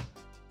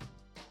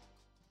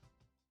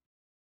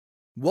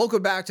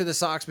 Welcome back to the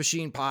Sox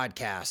Machine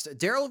podcast.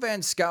 Daryl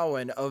Van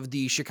Schouwen of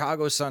the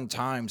Chicago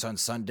Sun-Times on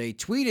Sunday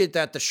tweeted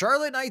that the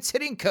Charlotte Knights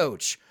hitting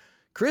coach,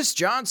 Chris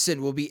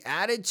Johnson, will be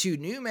added to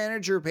new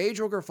manager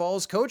Pedro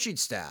Grifol's coaching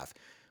staff.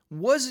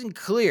 Wasn't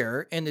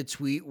clear in the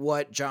tweet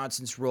what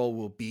Johnson's role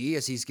will be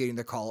as he's getting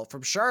the call up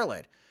from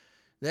Charlotte.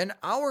 Then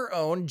our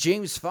own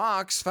James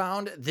Fox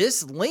found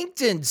this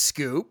LinkedIn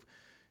scoop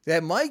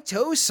that Mike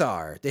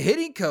Tosar, the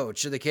hitting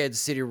coach of the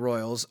Kansas City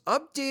Royals,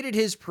 updated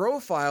his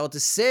profile to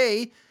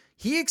say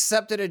he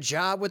accepted a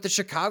job with the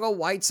Chicago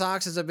White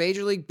Sox as a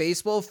Major League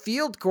Baseball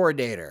field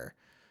coordinator.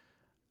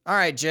 All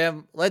right,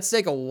 Jim, let's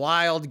take a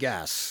wild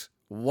guess.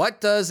 What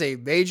does a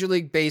Major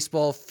League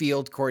Baseball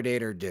field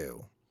coordinator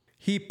do?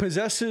 He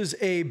possesses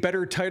a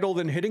better title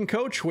than hitting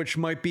coach, which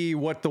might be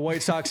what the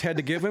White Sox had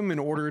to give him in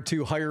order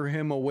to hire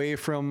him away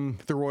from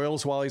the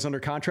Royals while he's under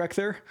contract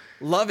there.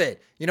 Love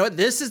it. You know what?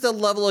 This is the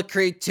level of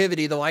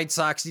creativity the White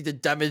Sox need to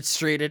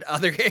demonstrate in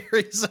other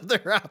areas of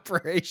their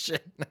operation.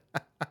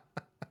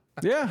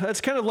 Yeah, that's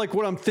kind of like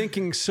what I'm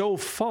thinking so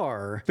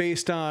far,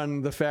 based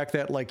on the fact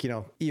that, like,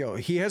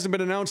 he hasn't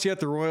been announced yet.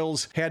 The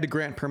Royals had to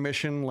grant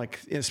permission, like,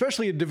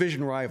 especially a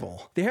division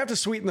rival. They have to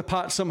sweeten the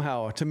pot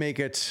somehow to make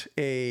it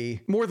a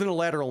more than a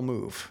lateral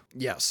move.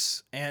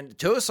 Yes, and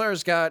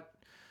Tosar's got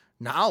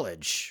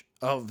knowledge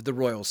of the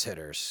Royals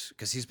hitters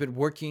because he's been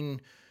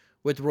working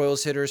with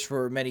Royals hitters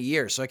for many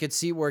years. So I could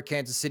see where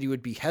Kansas City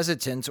would be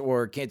hesitant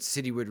or Kansas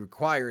City would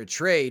require a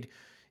trade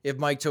if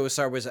Mike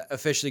Tosar was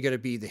officially going to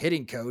be the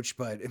hitting coach,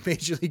 but a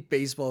Major League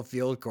Baseball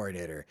field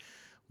coordinator.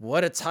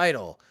 What a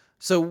title.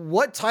 So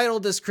what title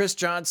does Chris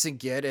Johnson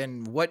get,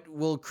 and what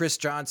will Chris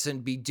Johnson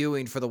be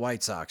doing for the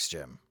White Sox,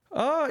 Jim?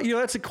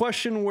 That's a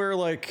question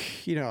where,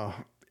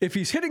 if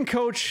he's hitting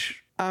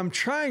coach, I'm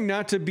trying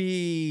not to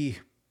be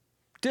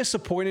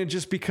disappointed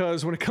just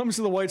because when it comes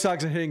to the White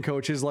Sox and hitting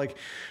coaches, like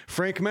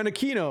Frank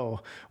Menachino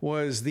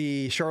was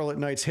the Charlotte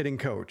Knights hitting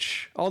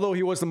coach. Although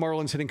he was the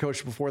Marlins hitting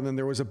coach before then,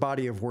 there was a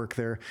body of work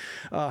there.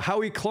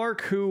 Howie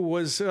Clark, who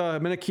was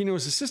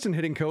Menachino's assistant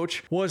hitting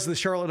coach, was the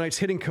Charlotte Knights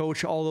hitting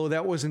coach, although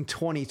that was in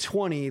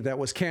 2020 that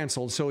was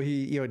canceled. So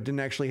he didn't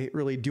actually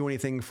really do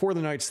anything for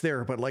the Knights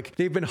there. But like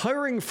they've been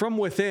hiring from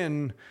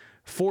within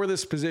for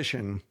this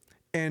position.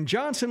 And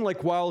Johnson,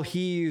 like while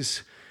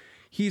he's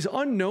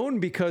unknown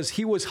because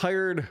he was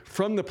hired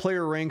from the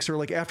player ranks or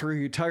like after he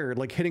retired,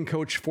 like hitting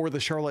coach for the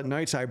Charlotte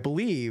Knights, I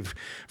believe,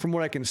 from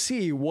what I can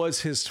see, was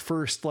his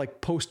first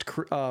like post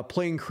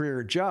playing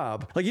career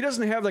job. Like he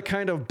doesn't have the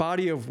kind of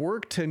body of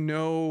work to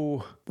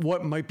know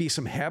what might be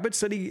some habits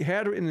that he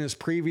had in his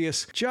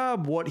previous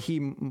job, what he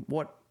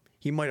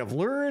might have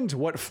learned,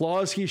 what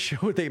flaws he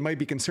showed they might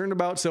be concerned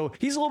about. So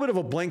he's a little bit of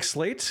a blank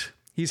slate.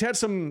 He's had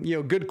some,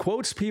 good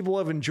quotes. People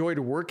have enjoyed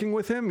working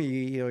with him.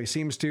 He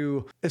seems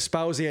to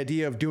espouse the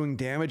idea of doing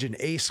damage in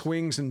A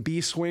swings and B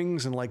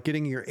swings and like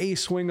getting your A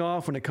swing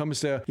off when it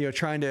comes to,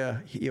 trying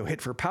to, hit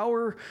for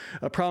power.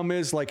 A problem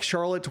is like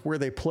Charlotte, where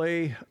they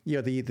play,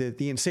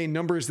 the insane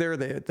numbers there,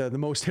 the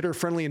most hitter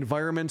friendly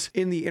environment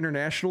in the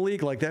International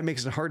League. Like that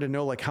makes it hard to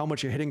know like how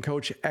much a hitting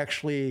coach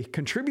actually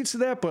contributes to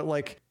that. But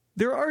like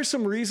there are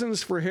some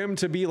reasons for him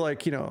to be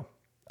like,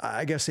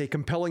 I guess a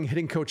compelling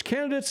hitting coach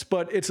candidates,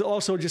 but it's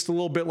also just a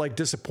little bit like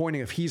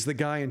disappointing if he's the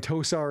guy and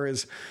Tosar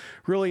is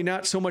really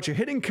not so much a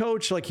hitting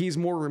coach. Like he's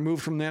more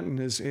removed from that and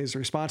his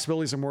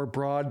responsibilities are more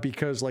broad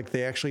because like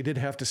they actually did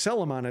have to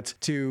sell him on it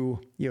to,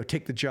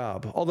 take the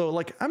job. Although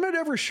like, I'm not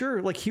ever sure,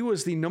 like he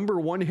was the number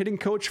one hitting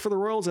coach for the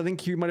Royals. I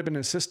think he might've been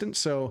an assistant.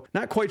 So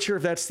not quite sure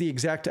if that's the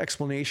exact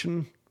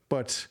explanation,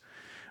 but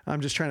I'm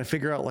just trying to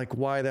figure out like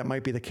why that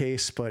might be the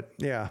case. But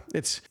yeah,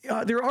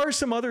 there are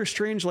some other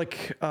strange,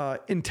 like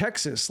in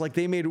Texas, like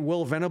they made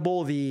Will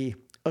Venable the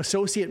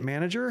associate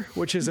manager,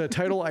 which is a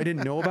title I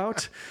didn't know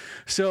about.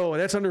 So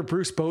that's under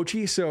Bruce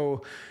Bochy.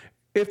 So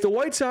if the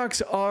White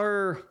Sox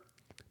are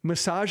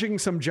massaging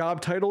some job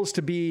titles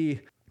to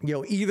be,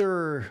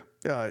 either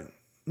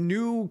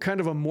new kind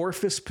of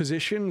amorphous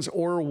positions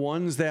or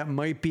ones that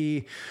might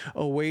be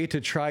a way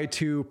to try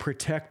to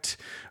protect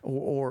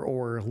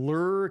or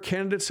lure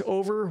candidates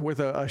over with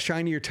a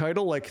shinier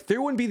title, like they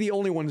wouldn't be the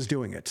only ones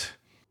doing it.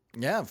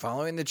 Yeah,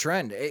 following the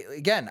trend.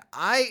 Again,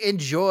 I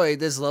enjoy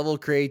this level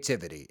of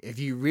creativity. If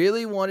you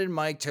really wanted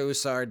Mike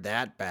Tosar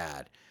that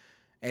bad,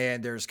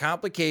 and there's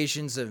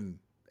complications of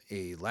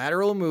a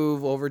lateral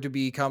move over to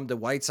become the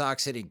White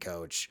Sox hitting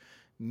coach,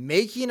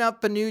 making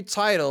up a new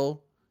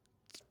title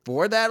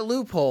for that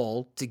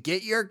loophole to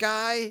get your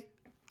guy,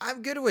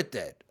 I'm good with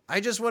it. I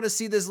just want to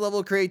see this level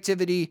of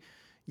creativity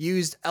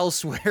used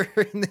elsewhere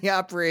in the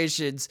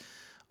operations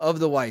of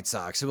the White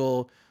Sox.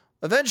 We'll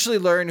eventually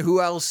learn who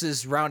else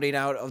is rounding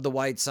out of the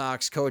White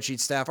Sox coaching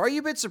staff. Are you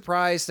a bit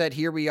surprised that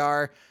here we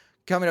are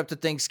coming up to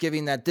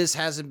Thanksgiving that this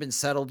hasn't been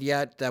settled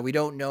yet, that we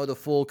don't know the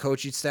full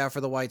coaching staff for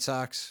the White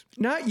Sox?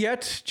 Not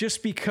yet,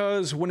 just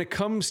because when it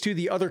comes to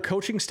the other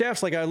coaching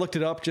staffs, like I looked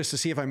it up just to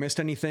see if I missed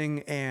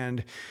anything,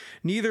 and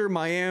neither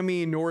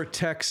Miami nor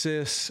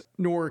Texas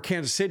nor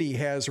Kansas City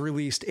has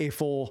released a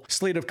full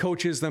slate of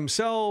coaches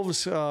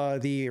themselves.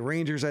 The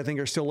Rangers, I think,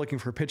 are still looking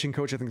for a pitching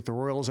coach. I think the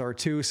Royals are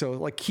too. So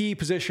like key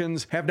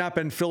positions have not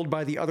been filled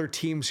by the other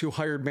teams who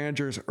hired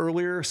managers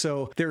earlier.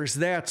 So there's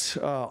that.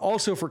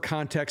 Also for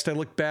context, I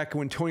looked back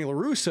when Tony La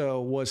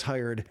Russa was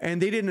hired,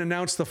 and they didn't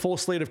announce the full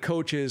slate of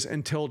coaches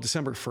until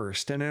December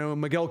 1st. And I know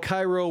Miguel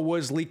Cairo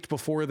was leaked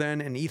before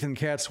then, and Ethan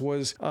Katz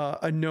was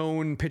a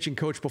known pitching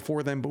coach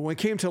before then. But when it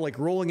came to like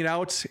rolling it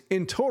out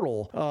in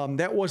total,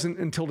 that wasn't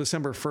until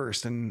December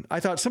 1st. And I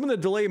thought some of the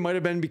delay might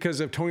have been because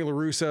of Tony La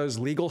Russa's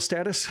legal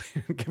status,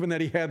 given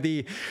that he had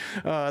the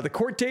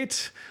court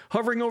date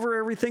hovering over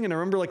everything. And I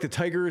remember like the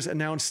Tigers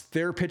announced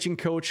their pitching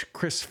coach,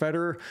 Chris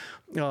Fetter,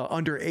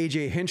 under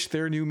AJ Hinch,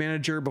 their new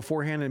manager,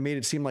 beforehand, and made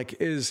it seem like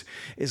is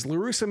La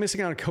Russa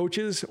missing out on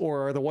coaches,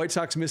 or are the White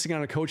Sox missing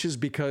out on coaches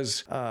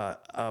because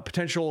a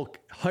potential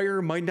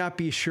hire might not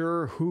be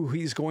sure who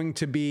he's going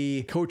to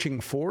be coaching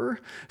for?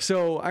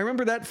 So I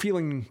remember that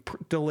feeling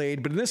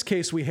delayed, but in this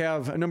case, we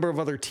have a number of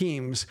other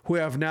teams who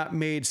have not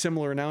made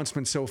similar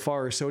announcements so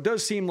far. So it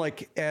does seem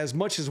like as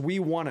much as we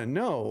want to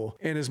know,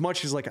 and as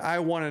much as like I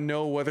want to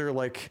know whether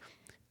like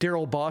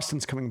Daryl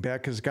Boston's coming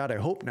back, because God, I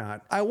hope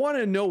not. I want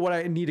to know what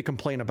I need to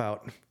complain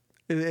about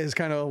is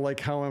kind of like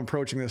how I'm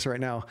approaching this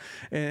right now,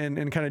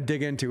 and kind of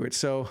dig into it.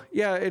 So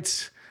yeah,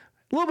 it's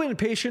a little bit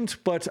impatient,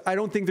 but I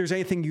don't think there's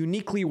anything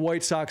uniquely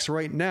White Sox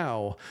right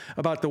now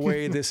about the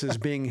way this is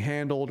being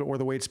handled or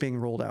the way it's being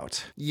rolled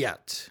out.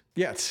 Yet.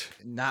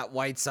 Not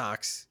White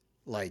Sox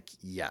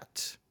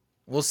yet.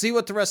 We'll see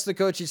what the rest of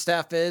the coaching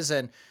staff is.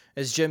 And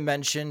as Jim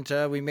mentioned,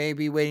 we may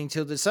be waiting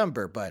till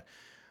December, but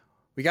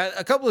we got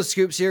a couple of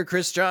scoops here.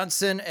 Chris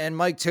Johnson and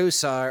Mike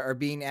Tosar are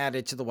being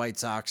added to the White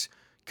Sox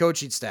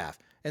coaching staff.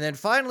 And then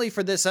finally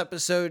for this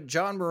episode,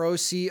 John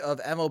Morosi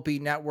of MLB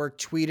Network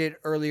tweeted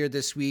earlier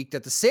this week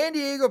that the San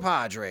Diego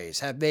Padres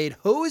have made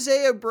Jose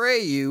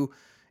Abreu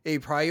a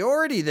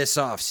priority this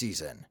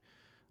offseason.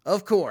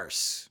 Of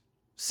course,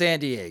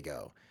 San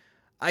Diego.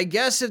 I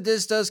guess if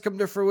this does come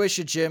to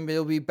fruition, Jim,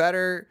 it'll be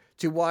better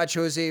to watch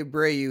Jose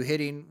Abreu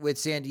hitting with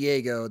San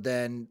Diego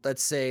than,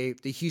 let's say,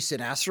 the Houston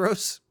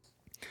Astros.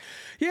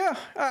 Yeah,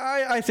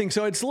 I think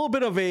so. It's a little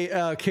bit of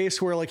a case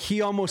where like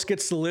he almost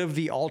gets to live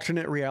the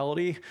alternate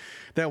reality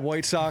that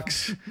White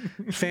Sox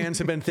fans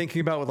have been thinking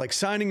about with like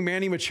signing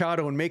Manny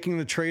Machado and making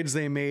the trades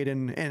they made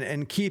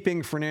and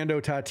keeping Fernando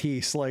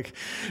Tatis. Like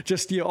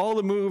just, all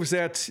the moves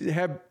that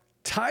have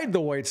tied the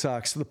White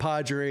Sox to the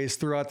Padres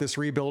throughout this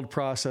rebuild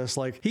process.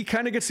 Like he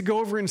kind of gets to go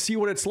over and see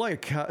what it's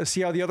like,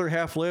 see how the other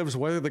half lives,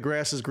 whether the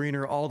grass is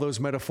greener, all those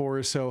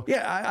metaphors. So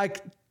yeah, I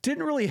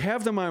didn't really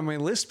have them on my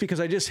list because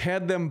I just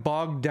had them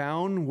bogged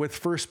down with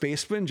first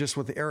baseman, just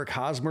with Eric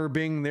Hosmer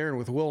being there and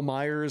with Will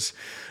Myers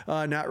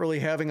not really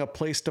having a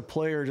place to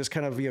play or just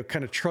kind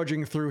of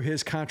trudging through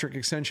his contract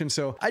extension.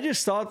 So I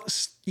just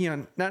thought,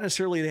 not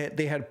necessarily that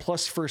they had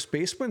plus first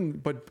baseman,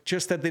 but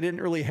just that they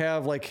didn't really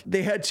have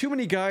they had too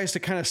many guys to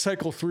kind of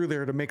cycle through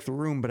there to make the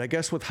room. But I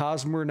guess with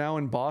Hosmer now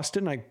in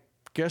Boston, I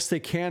guess they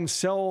can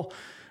sell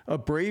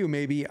Abreu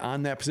maybe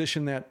on that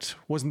position that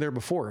wasn't there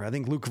before. I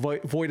think Luke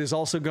Voit is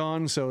also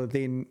gone. So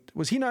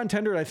was he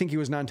non-tendered? I think he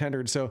was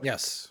non-tendered. So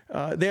yes,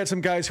 they had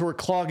some guys who were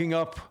clogging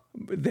up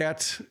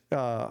that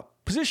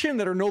position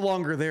that are no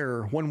longer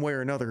there one way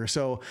or another.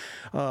 So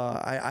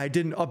I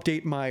didn't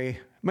update my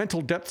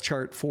mental depth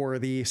chart for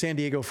the San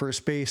Diego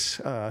first base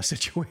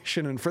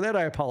situation. And for that,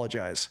 I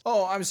apologize.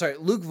 Oh, I'm sorry.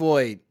 Luke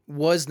Voit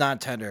was not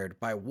tendered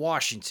by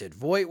Washington.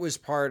 Voit was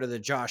part of the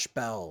Josh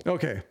Bell.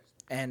 Okay.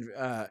 And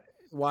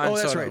Juan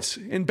Soto. That's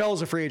right. And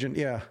Bell's a free agent.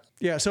 Yeah.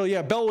 Yeah. So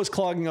yeah, Bell was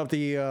clogging up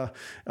the,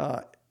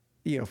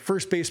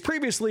 first base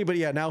previously, but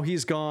yeah, now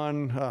he's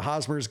gone.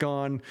 Hosmer's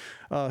gone.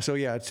 So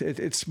yeah,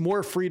 it's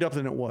more freed up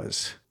than it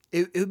was.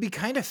 It would be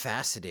kind of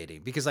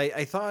fascinating because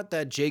I thought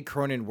that Jake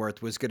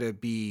Cronenworth was going to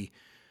be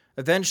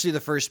eventually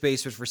the first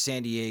baseman for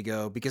San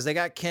Diego because they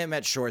got Kim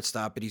at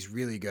shortstop, but he's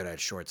really good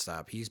at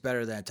shortstop. He's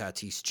better than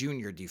Tatis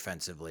Jr.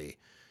 defensively.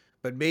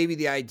 But maybe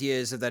the idea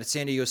is that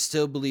San Diego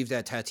still believed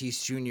that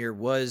Tatis Jr.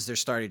 was their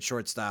starting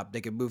shortstop. They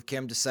could move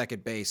Kim to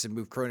second base and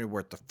move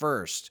Cronenworth to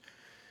first.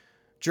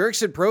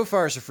 Jurickson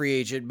Profar is a free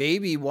agent.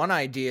 Maybe one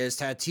idea is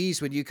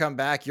Tatis, when you come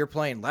back, you're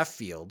playing left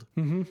field.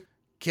 Mm-hmm.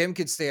 Kim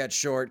could stay at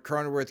short.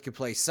 Cronenworth could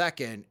play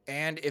second.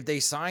 And if they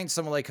sign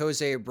someone like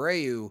Jose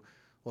Abreu,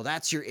 well,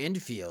 that's your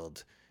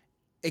infield.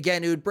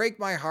 Again, it would break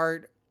my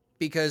heart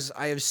because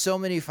I have so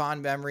many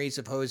fond memories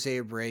of Jose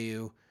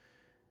Abreu.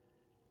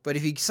 But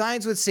if he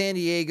signs with San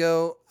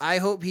Diego, I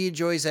hope he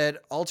enjoys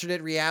that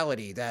alternate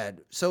reality that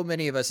so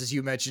many of us, as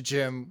you mentioned,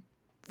 Jim,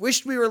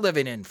 wished we were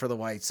living in for the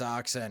White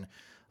Sox. And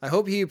I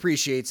hope he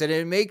appreciates it.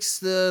 It makes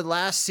the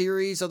last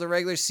series of the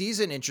regular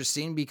season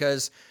interesting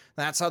because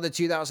that's how the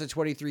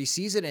 2023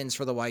 season ends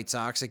for the White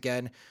Sox.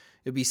 Again,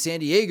 it'll be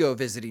San Diego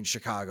visiting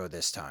Chicago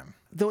this time.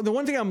 The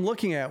one thing I'm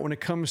looking at when it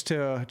comes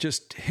to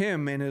just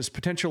him and his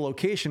potential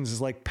locations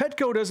is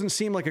Petco doesn't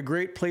seem like a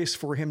great place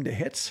for him to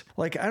hit.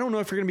 I don't know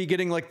if you're going to be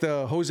getting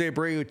the Jose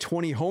Abreu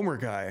 20 homer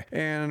guy.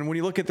 And when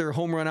you look at their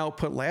home run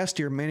output last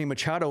year, Manny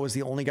Machado was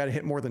the only guy to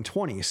hit more than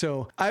 20.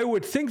 So I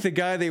would think the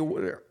guy they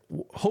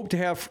hope to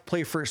have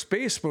play first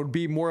base would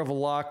be more of a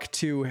lock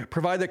to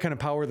provide that kind of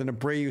power than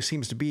Abreu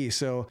seems to be.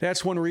 So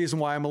that's one reason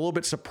why I'm a little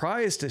bit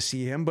surprised to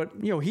see him. But,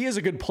 he is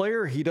a good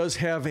player. He does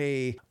have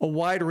a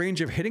wide range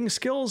of hitting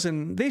skills,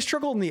 and they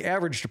struggle in the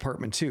average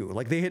department too.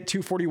 They hit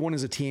 241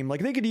 as a team.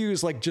 They could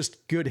use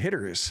just good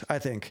hitters, I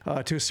think,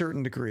 to a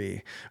certain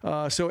degree.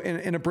 So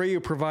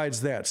Abreu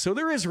provides that. So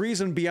there is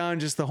reason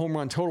beyond just the home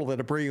run total that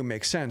Abreu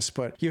makes sense.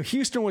 But,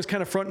 Houston was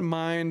kind of front in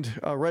mind.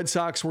 Red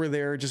Sox were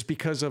there just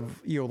because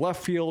of,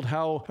 left field,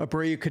 how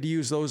Abreu could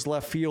use those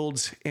left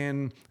fields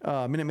in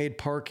Minute Maid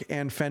Park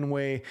and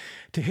Fenway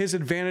to his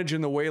advantage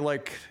in the way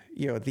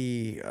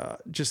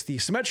just the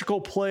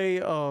symmetrical play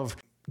of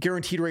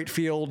guaranteed rate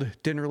field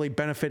didn't really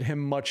benefit him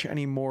much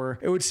anymore.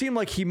 It would seem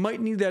like he might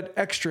need that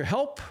extra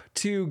help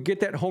to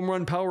get that home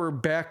run power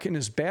back in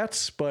his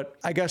bats, but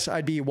I guess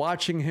I'd be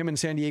watching him in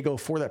San Diego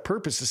for that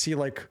purpose to see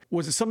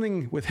was it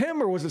something with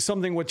him or was it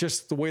something with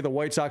just the way the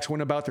White Sox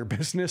went about their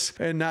business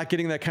and not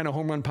getting that kind of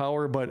home run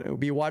power. But it would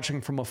be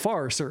watching from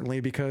afar certainly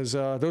because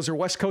those are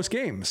West Coast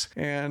games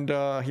and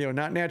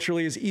not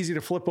naturally as easy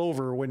to flip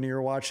over when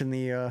you're watching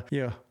the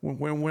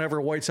whenever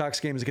a White Sox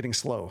game is getting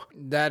slow.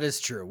 That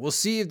is true. We'll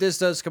see if this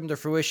does come to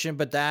fruition,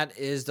 but that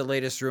is the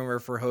latest rumor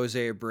for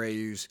Jose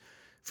Abreu's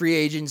free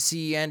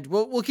agency, and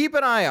we'll keep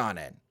an eye on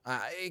it.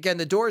 Again,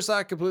 the door's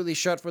not completely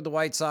shut for the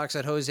White Sox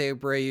at Jose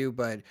Abreu,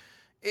 but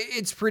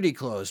it's pretty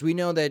close. We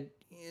know that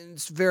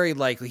it's very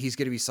likely he's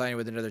going to be signing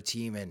with another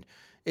team, and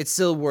it's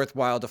still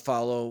worthwhile to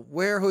follow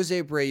where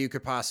Jose Abreu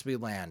could possibly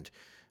land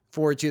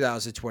for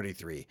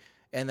 2023.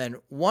 And then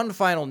one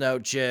final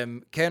note,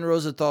 Jim. Ken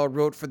Rosenthal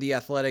wrote for The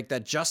Athletic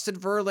that Justin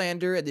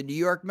Verlander and the New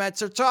York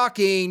Mets are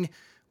talking.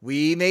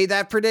 We made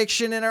that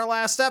prediction in our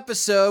last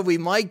episode. We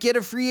might get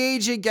a free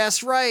agent.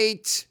 Guess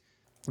right.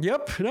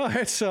 Yep. No,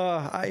 it's,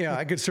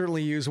 I could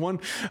certainly use one,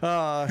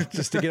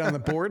 just to get on the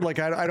board. Like,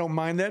 I don't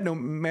mind that, no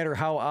matter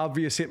how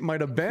obvious it might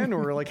have been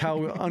or like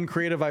how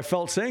uncreative I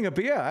felt saying it.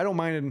 But yeah, I don't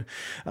mind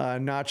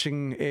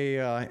notching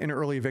an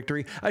early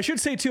victory. I should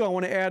say too, I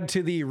want to add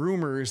to the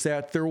rumors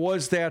that there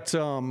was that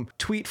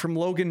tweet from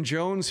Logan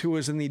Jones, who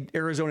was in the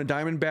Arizona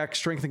Diamondback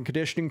strength and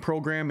conditioning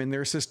program in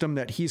their system,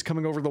 that he's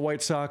coming over to the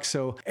White Sox.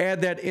 So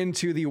add that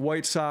into the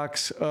White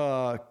Sox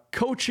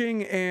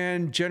coaching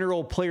and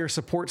general player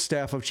support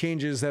staff of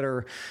changes that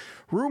are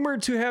rumored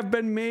to have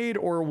been made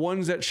or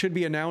ones that should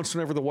be announced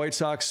whenever the White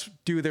Sox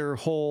do their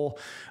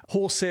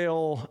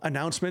wholesale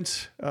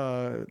announcements.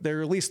 There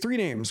are at least 3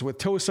 names with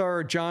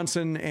Tosar,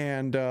 Johnson,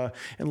 and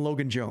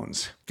Logan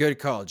Jones. Good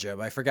call,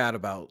 Jim. I forgot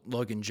about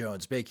Logan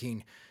Jones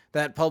making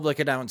that public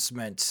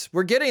announcement.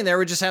 We're getting there.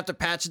 We just have to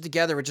patch it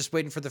together. We're just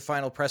waiting for the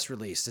final press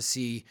release to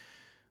see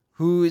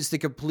who is the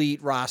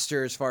complete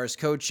roster as far as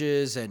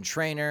coaches and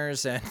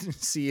trainers, and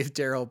see if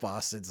Daryl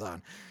Boston's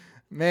on.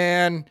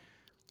 Man,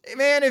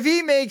 if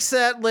he makes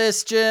that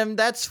list, Jim,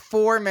 that's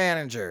 4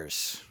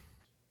 managers.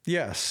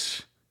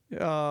 Yes.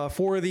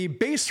 For the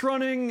base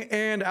running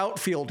and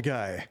outfield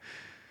guy.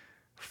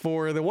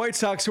 For the White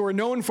Sox, who are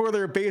known for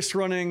their base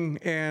running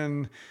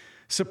and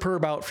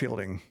superb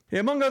outfielding.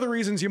 Among other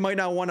reasons, you might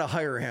not want to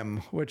hire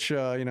him, which,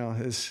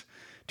 is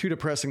too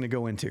depressing to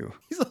go into.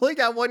 He's only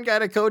got one guy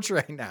to coach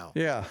right now.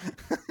 Yeah.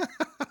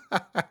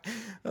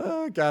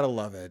 Oh, gotta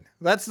love it.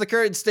 That's the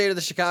current state of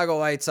the Chicago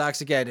White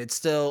Sox. Again, it's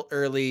still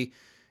early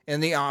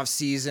in the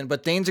offseason,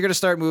 but things are going to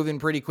start moving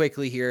pretty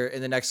quickly here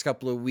in the next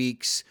couple of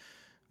weeks.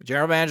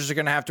 General managers are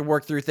going to have to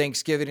work through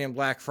Thanksgiving and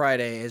Black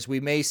Friday, as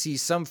we may see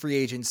some free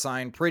agents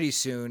sign pretty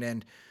soon.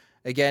 And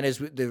again, as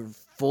the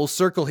full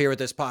circle here with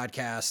this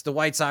podcast, the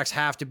White Sox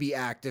have to be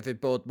active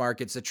at both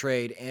markets, the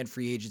trade and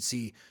free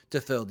agency, to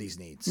fill these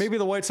needs. Maybe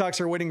the White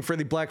Sox are waiting for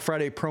the Black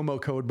Friday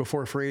promo code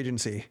before free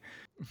agency.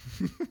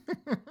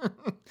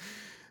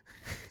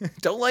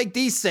 Don't like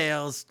these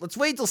sales. Let's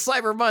wait till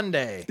Cyber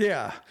Monday.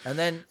 Yeah. And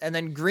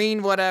then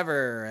green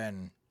whatever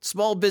and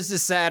small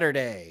business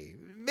Saturday.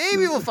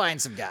 Maybe we'll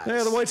find some guys.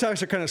 Yeah, the White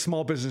Sox are kind of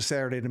small business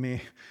Saturday to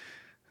me.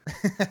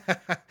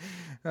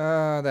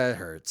 That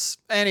hurts.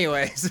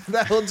 Anyways,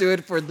 that'll do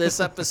it for this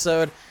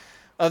episode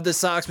of the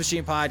Sox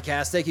Machine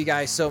Podcast. Thank you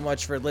guys so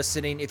much for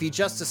listening. If you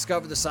just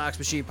discovered the Sox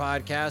Machine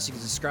Podcast, you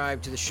can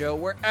subscribe to the show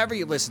wherever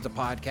you listen to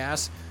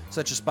podcasts,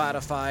 such as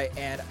Spotify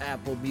and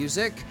Apple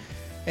Music.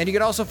 And you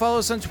can also follow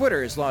us on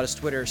Twitter, as long as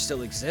Twitter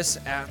still exists,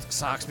 at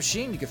Sox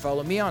Machine. You can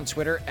follow me on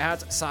Twitter at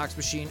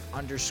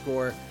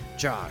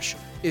SoxMachine_Josh.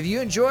 If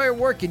you enjoy our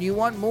work and you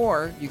want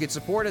more, you can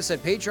support us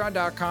at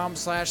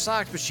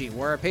patreon.com/SoxMachine,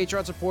 where our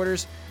Patreon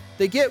supporters,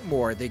 they get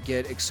more. They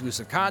get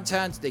exclusive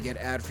content. They get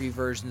ad-free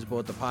versions of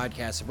both the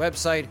podcast and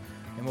website.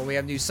 And when we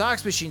have new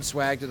Sox Machine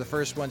swag, they're the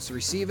first ones to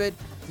receive it.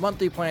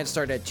 Monthly plans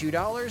start at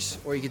 $2,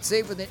 or you can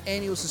save with an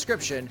annual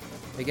subscription.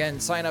 Again,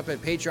 sign up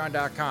at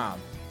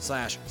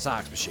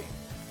patreon.com/SoxMachine.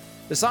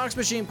 The Sox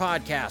Machine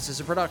Podcast is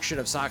a production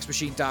of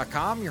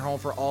SoxMachine.com, your home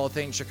for all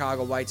things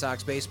Chicago White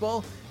Sox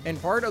baseball,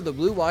 and part of the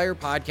Blue Wire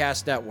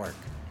Podcast Network.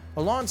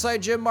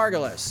 Alongside Jim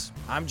Margulis,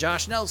 I'm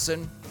Josh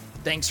Nelson.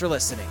 Thanks for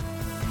listening.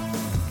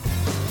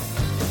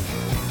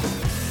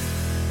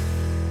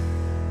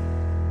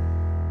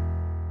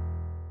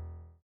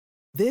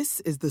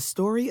 This is the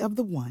story of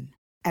the one.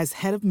 As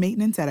head of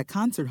maintenance at a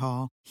concert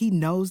hall, he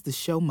knows the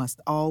show must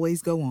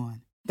always go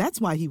on.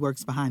 That's why he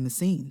works behind the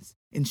scenes,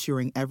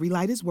 ensuring every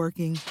light is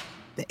working,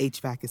 the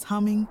HVAC is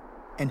humming,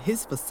 and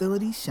his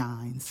facility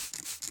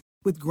shines.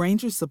 With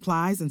Grainger's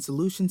supplies and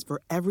solutions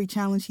for every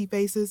challenge he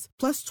faces,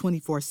 plus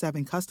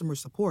 24/7 customer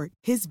support,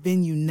 his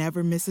venue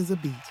never misses a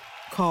beat.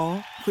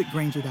 Call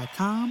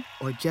quickgrainger.com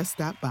or just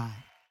stop by.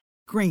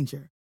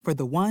 Grainger, for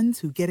the ones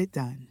who get it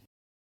done.